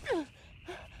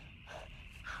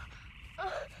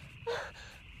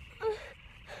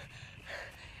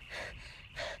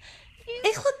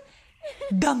 ეხლა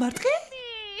დამარტყე?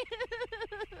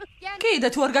 კი და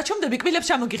თუ არ გაჩომდები, კბილებს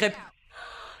ჩამოგიღებ.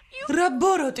 რა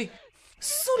ბოროტი.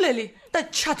 სულელი და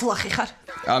ჩათლახი ხარ.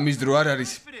 ამის დრო არ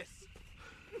არის.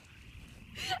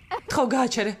 ხო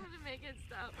გააჩერე.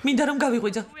 მინდა რომ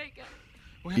გავიღვიძო.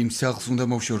 იმ სახლს უნდა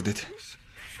მოვშორდეთ.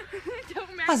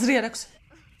 აზრი არ აქვს.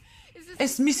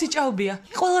 ეს მისი ჭაობია.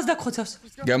 ყველას დაგხოცავს.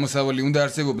 გამოსავალი უნდა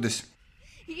არსებობდეს.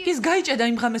 ის გაიჭედა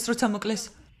იმ ღამეს როცა მოკლეს.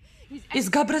 ის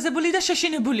გაბრაზებული და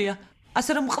შეშინებულია.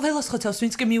 ასე რომ ყველას ხოცავს,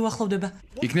 ვინც კი მიუახლოვდება.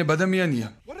 იქნებ ადამიანია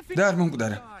და არ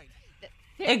მომკვდარა.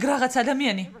 ეგ რაღაც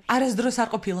ადამიანი არასდროს არ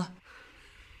ყოფილა.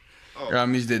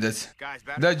 ამის დედაც.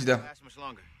 დაჯდა.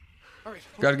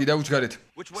 კარგი დაუჩქარეთ.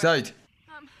 საით?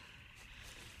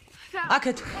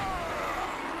 აქეთ.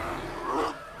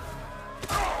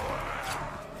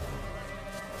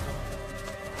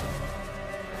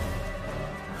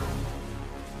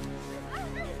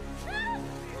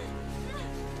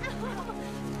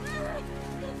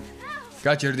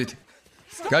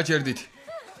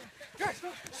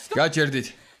 გაჩერდით.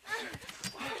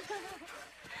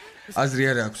 აზრი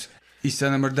არ აქვს. ის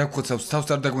სანამ არ დაგხოცავს, თავს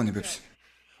არ დაგვანებებს.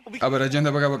 აბა რა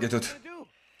ჯანდაბა გავაკეთოთ?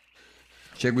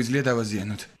 შეგვიძლია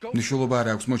დავაზიანოთ. მნიშვნელობა არ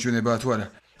აქვს მოჩვენებაა თუ არა.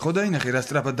 ხო დაინახე რა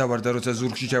სწრაფად დავარდა როცა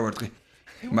ზურგში ჩავარტყი.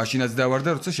 მაშინაც დავარდა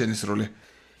როცა შენესროლე.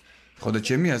 ხო და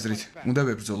ჩემი აზრით უნდა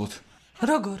ვებრძოლოთ.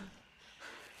 როგორ?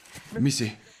 მისი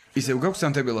ისევ გაქვს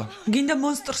სანთებელა? გინდა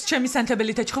მონსტრს ჩემი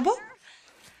სანთებელით ეჩხუბო?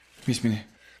 მისმინე.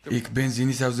 იქ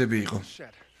ბენზინის ავზები იყო.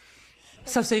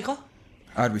 სავსე იყო?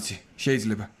 არ ვიცი,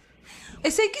 შეიძლება.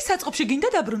 ესე იგი საწყობში გინდა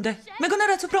დაბრუნდე. მეგონა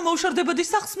რაც უფრო მოუშორდებოდი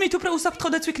სახლს, მით უფრო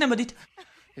უსაფრთხოდაც ვიქნებოდით.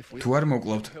 თუ არ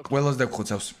მოკლავთ, ყველას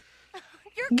დაგხოცავს.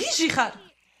 გიჟი ხარ.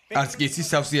 არც კი იცის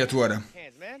სავსეა თუ არა.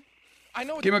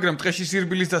 კი, მაგრამ ტყეში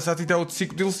სირბილის და სათითაოდ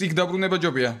სიკვდილს იქ დაბრუნება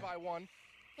ჯობია.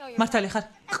 მართალი ხარ.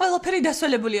 ყველაფერი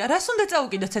დასველებულია. რას უნდა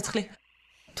წაუკიდო ცეცხლი?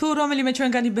 თუ რომელიმე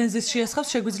ჩვენგანი ბენზინს შეასხავს,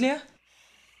 შეგვიძლია?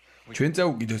 ჩვენ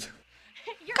წაუკიდოთ.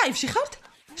 კაიფში ხართ?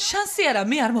 შანსი არა,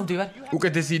 მე არ მოვდივარ.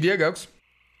 უკეთესი იდეა გაქვს?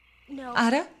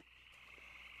 არა?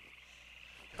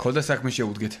 ხო და საქმე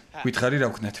შეუდგეთ. გითხარი რა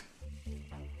ვქნათ?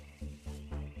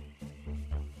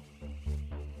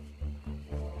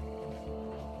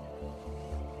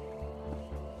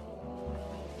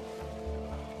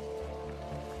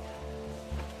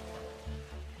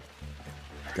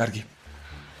 კარგი.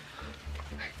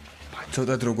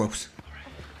 ცოტა დრო გვაქვს.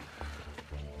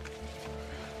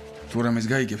 თუ რამეს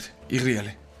გაიგებთ,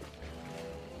 იღრიალე.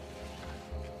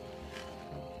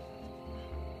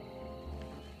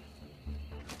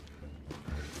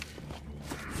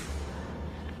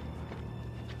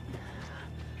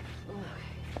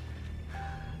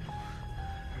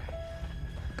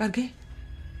 კარგი?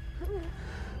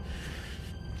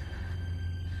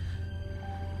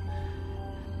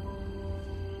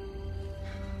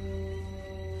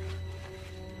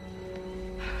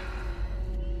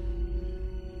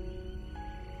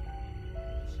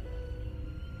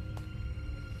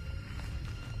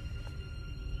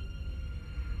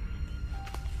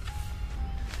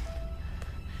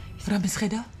 რამეს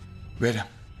ხედავ? ვერა.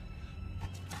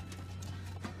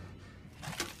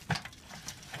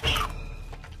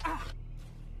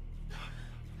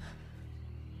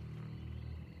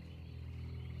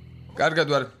 კარგად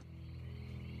ვარ.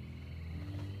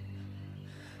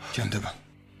 ჯანდება.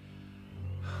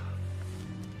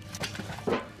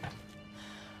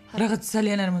 რაღაც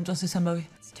ძალიან არ მომწონს ეს ამბავი.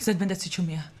 ზედმეტად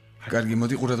სიჩუმეა. კარგი,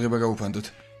 მოდი ყურადღება გავუფანდოთ.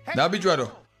 დაბიჯვარო.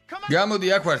 გამოდი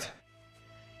აქ ვართ.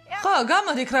 ხო,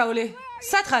 გამოდი ქრაული.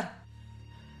 სად ხარ?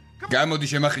 გამოდი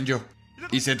შემახინჯო.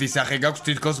 ისეთი სახე გაქვს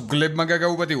თითქოს გლებმა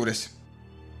გაგაუპატიურეს.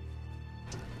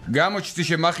 გამოჩდი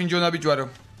შემახინჯო ნაბიჯვარო.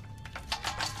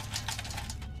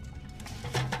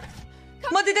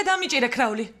 მოდი და დამიჭირე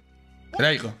ქრაული. რა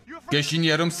იყო?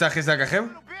 გეშინია რომ სახეს აგახევ?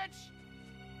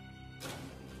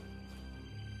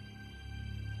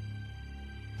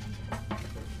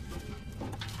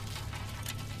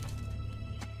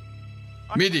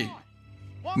 მიდი.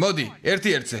 მოდი,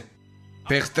 ერთ-ერთზე.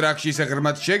 ფეხს ტრაქში ისე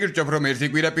ღრმად შეგირჭობ, რომ ერთი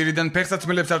კვირა პირიდან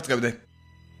ფეხსაცმელებს არ წყევდე.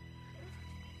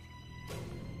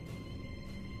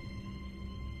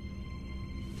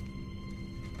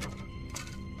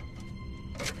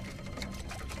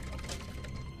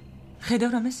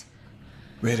 ხედავ რამეს?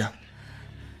 ვერა.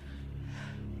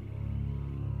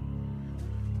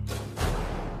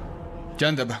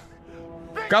 ჯანდაბა.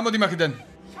 გამოდი მაქედან.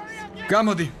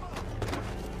 გამოდი.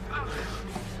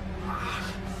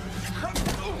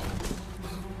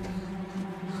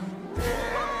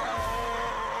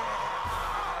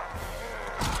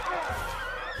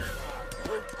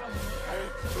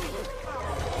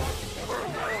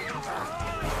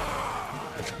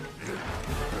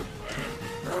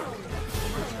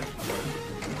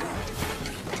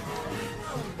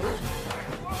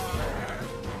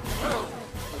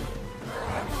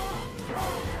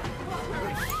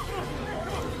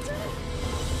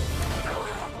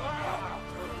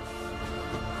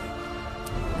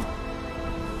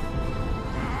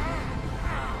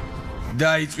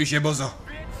 დაიწვი შებოზო.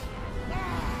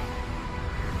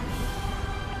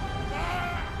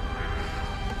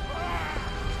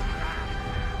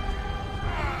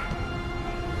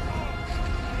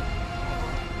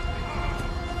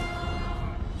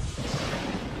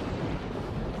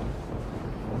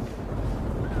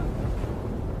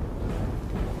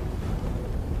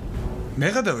 მე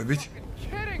გადავებით?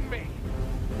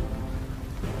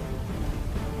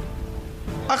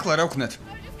 ახლა რა ვქნათ?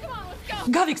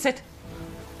 გავიქცეთ.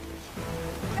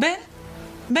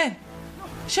 ბენ,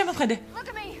 შემოხედე.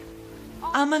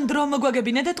 ამან დრო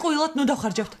მოგვაგებინე და ტყუილად ნუ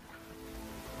დავხარჯავთ.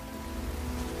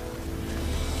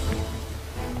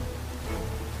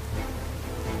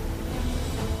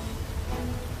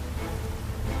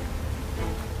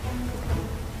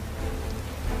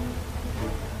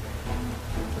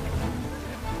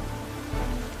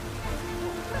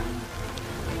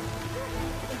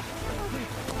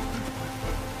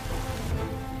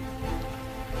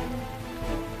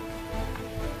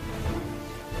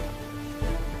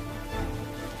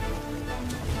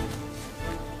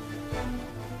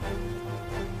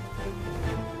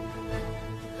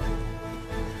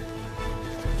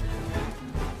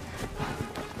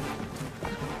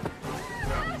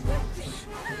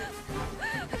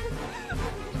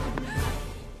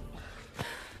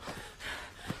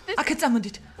 აქეთ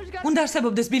წამოდით. უნდა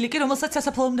არსებობდეს ბილიკი, რომელსაც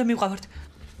სასაფლაომდე მივყავართ.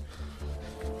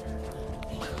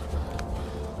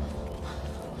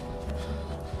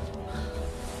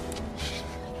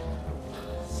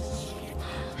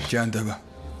 ჯანდაბა.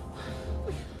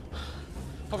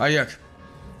 აი აქ.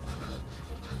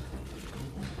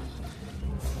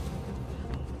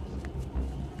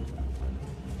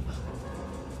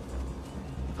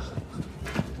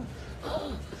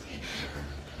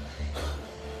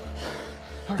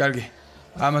 კარგი.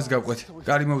 ამას გავყვეთ.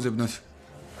 კარი მოვზებნოთ.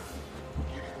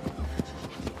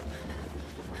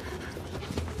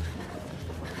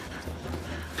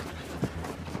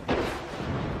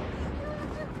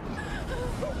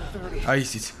 აი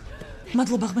ისიც.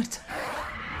 მადლობა ღმერთს.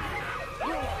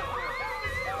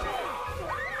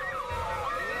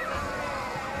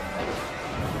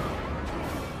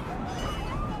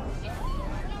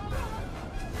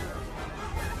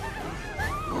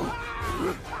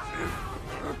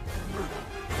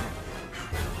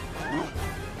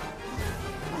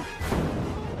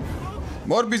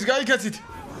 მორბის გაიქაცით.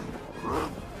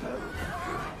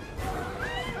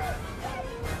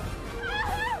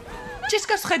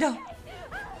 ხედავ.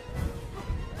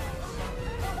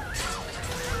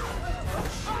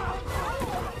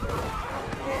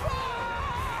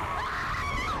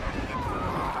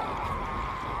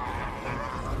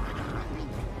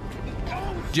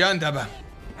 ჯანდაბა.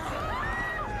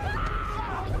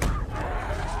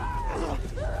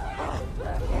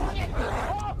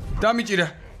 დამიჭირა.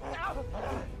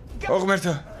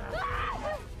 ოღმერთო.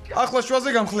 ახლა შვაზე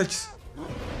გამხლეჩს.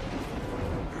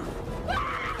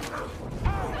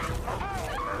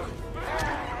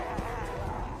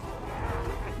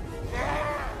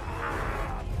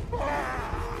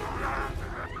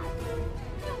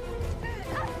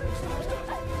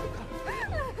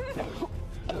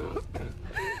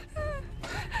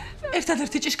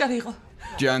 ერთადერთი ჭიშკარი იყო.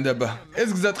 ჯანდაბა, ეს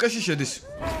გზა ტყეში შედის.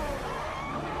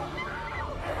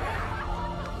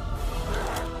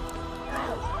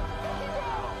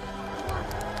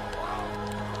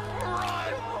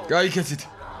 გაიქეცით.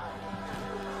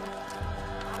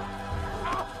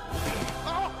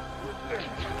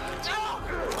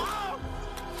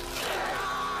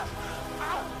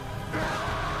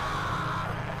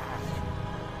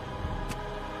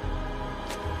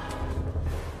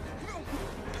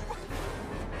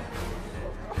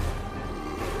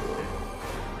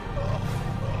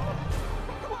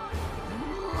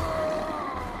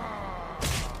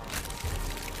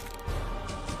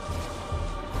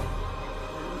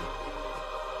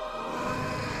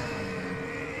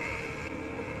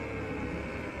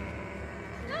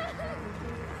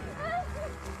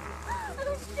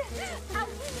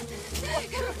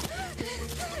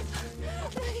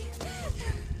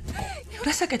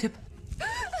 რას აკეთებ?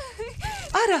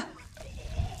 არა.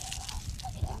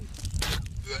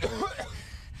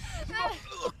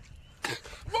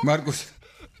 მარკუს.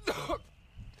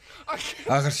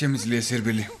 აღარ შემიძლია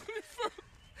სერბილი.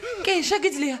 კი,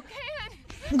 შეგიძლია.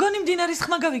 მგონი მდინარის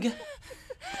ხმა გავიგე.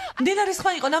 მდინარის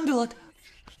ხმა იყო ნამდვილად.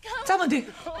 წამოდი.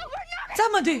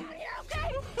 წამოდი.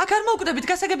 აქ არ მოვკვდებით,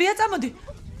 გასაგებია, წამოდი.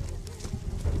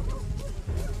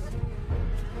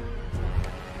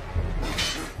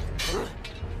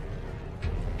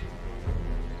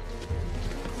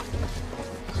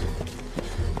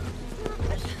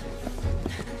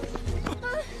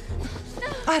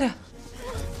 არა.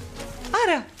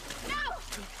 არა.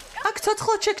 აქ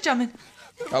ცოცხლად შეგჭამენ.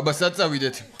 აბა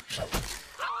საწავიდეთ.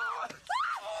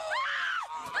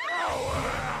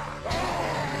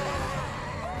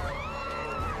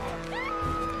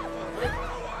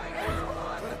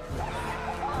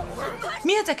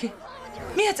 მიაწექი.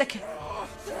 მიაწექი.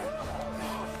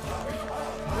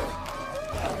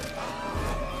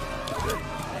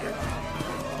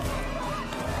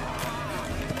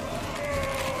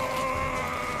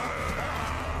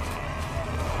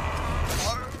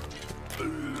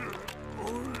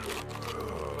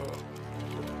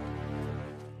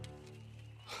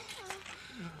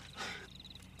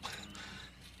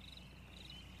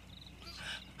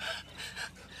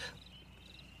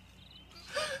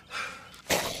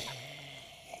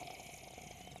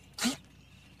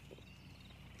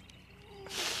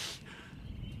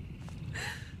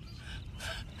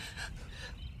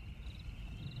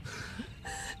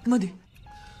 მოდი.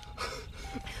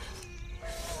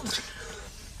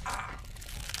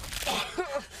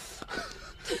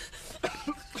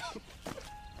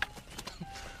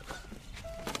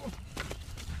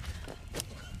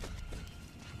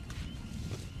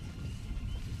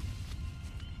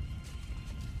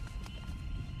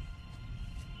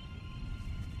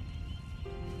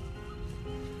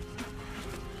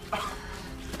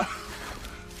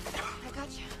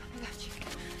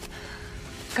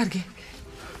 კარგი.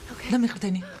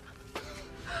 დამიხრდენი.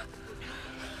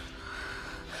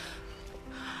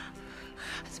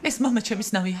 ეს მამა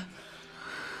ჩემის ნავია.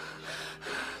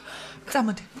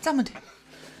 წამოდი, წამოდი.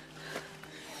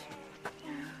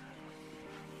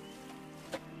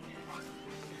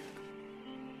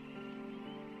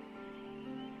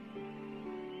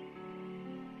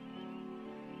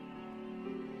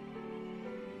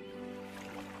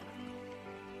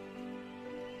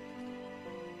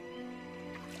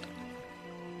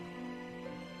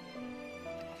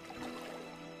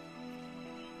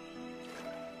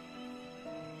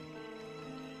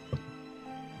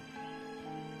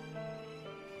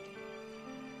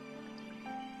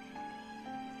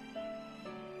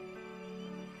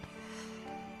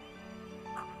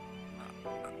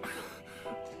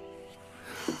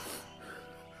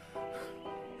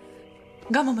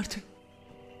 გამომართვი.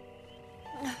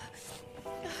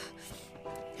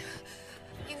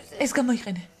 ეს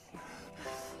გამოიყენე.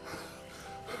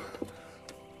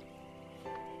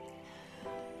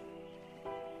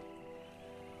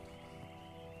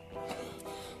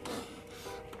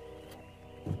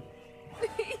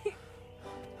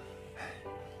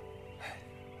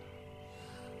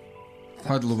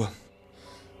 მადლობა.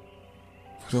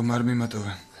 რომ არ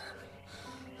მიმატოვე.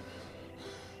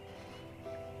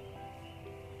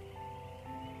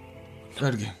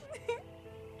 კარგი.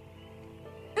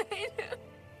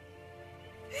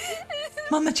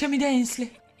 მამა ჩემი და ენსლი.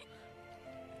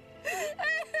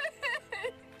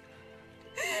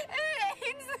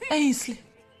 ენსლი.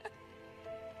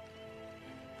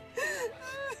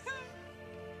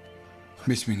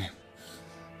 მისმინე.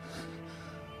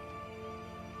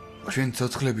 ჩვენ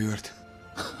ცოცხლები ვართ.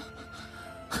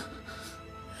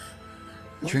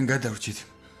 ჩვენ გადავრჩით.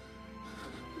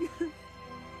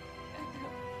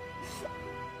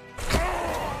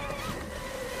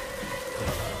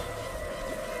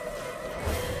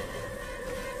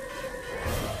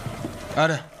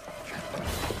 არა.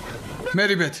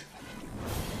 მერიბეთ.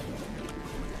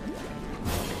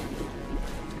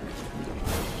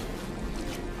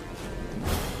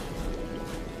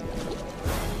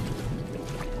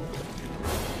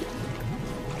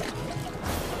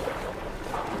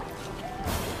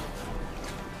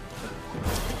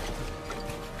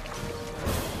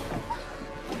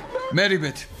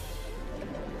 მერიბეთ.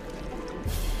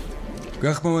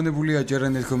 გახმოვანებულია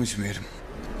ჯერანელკომის მიერ.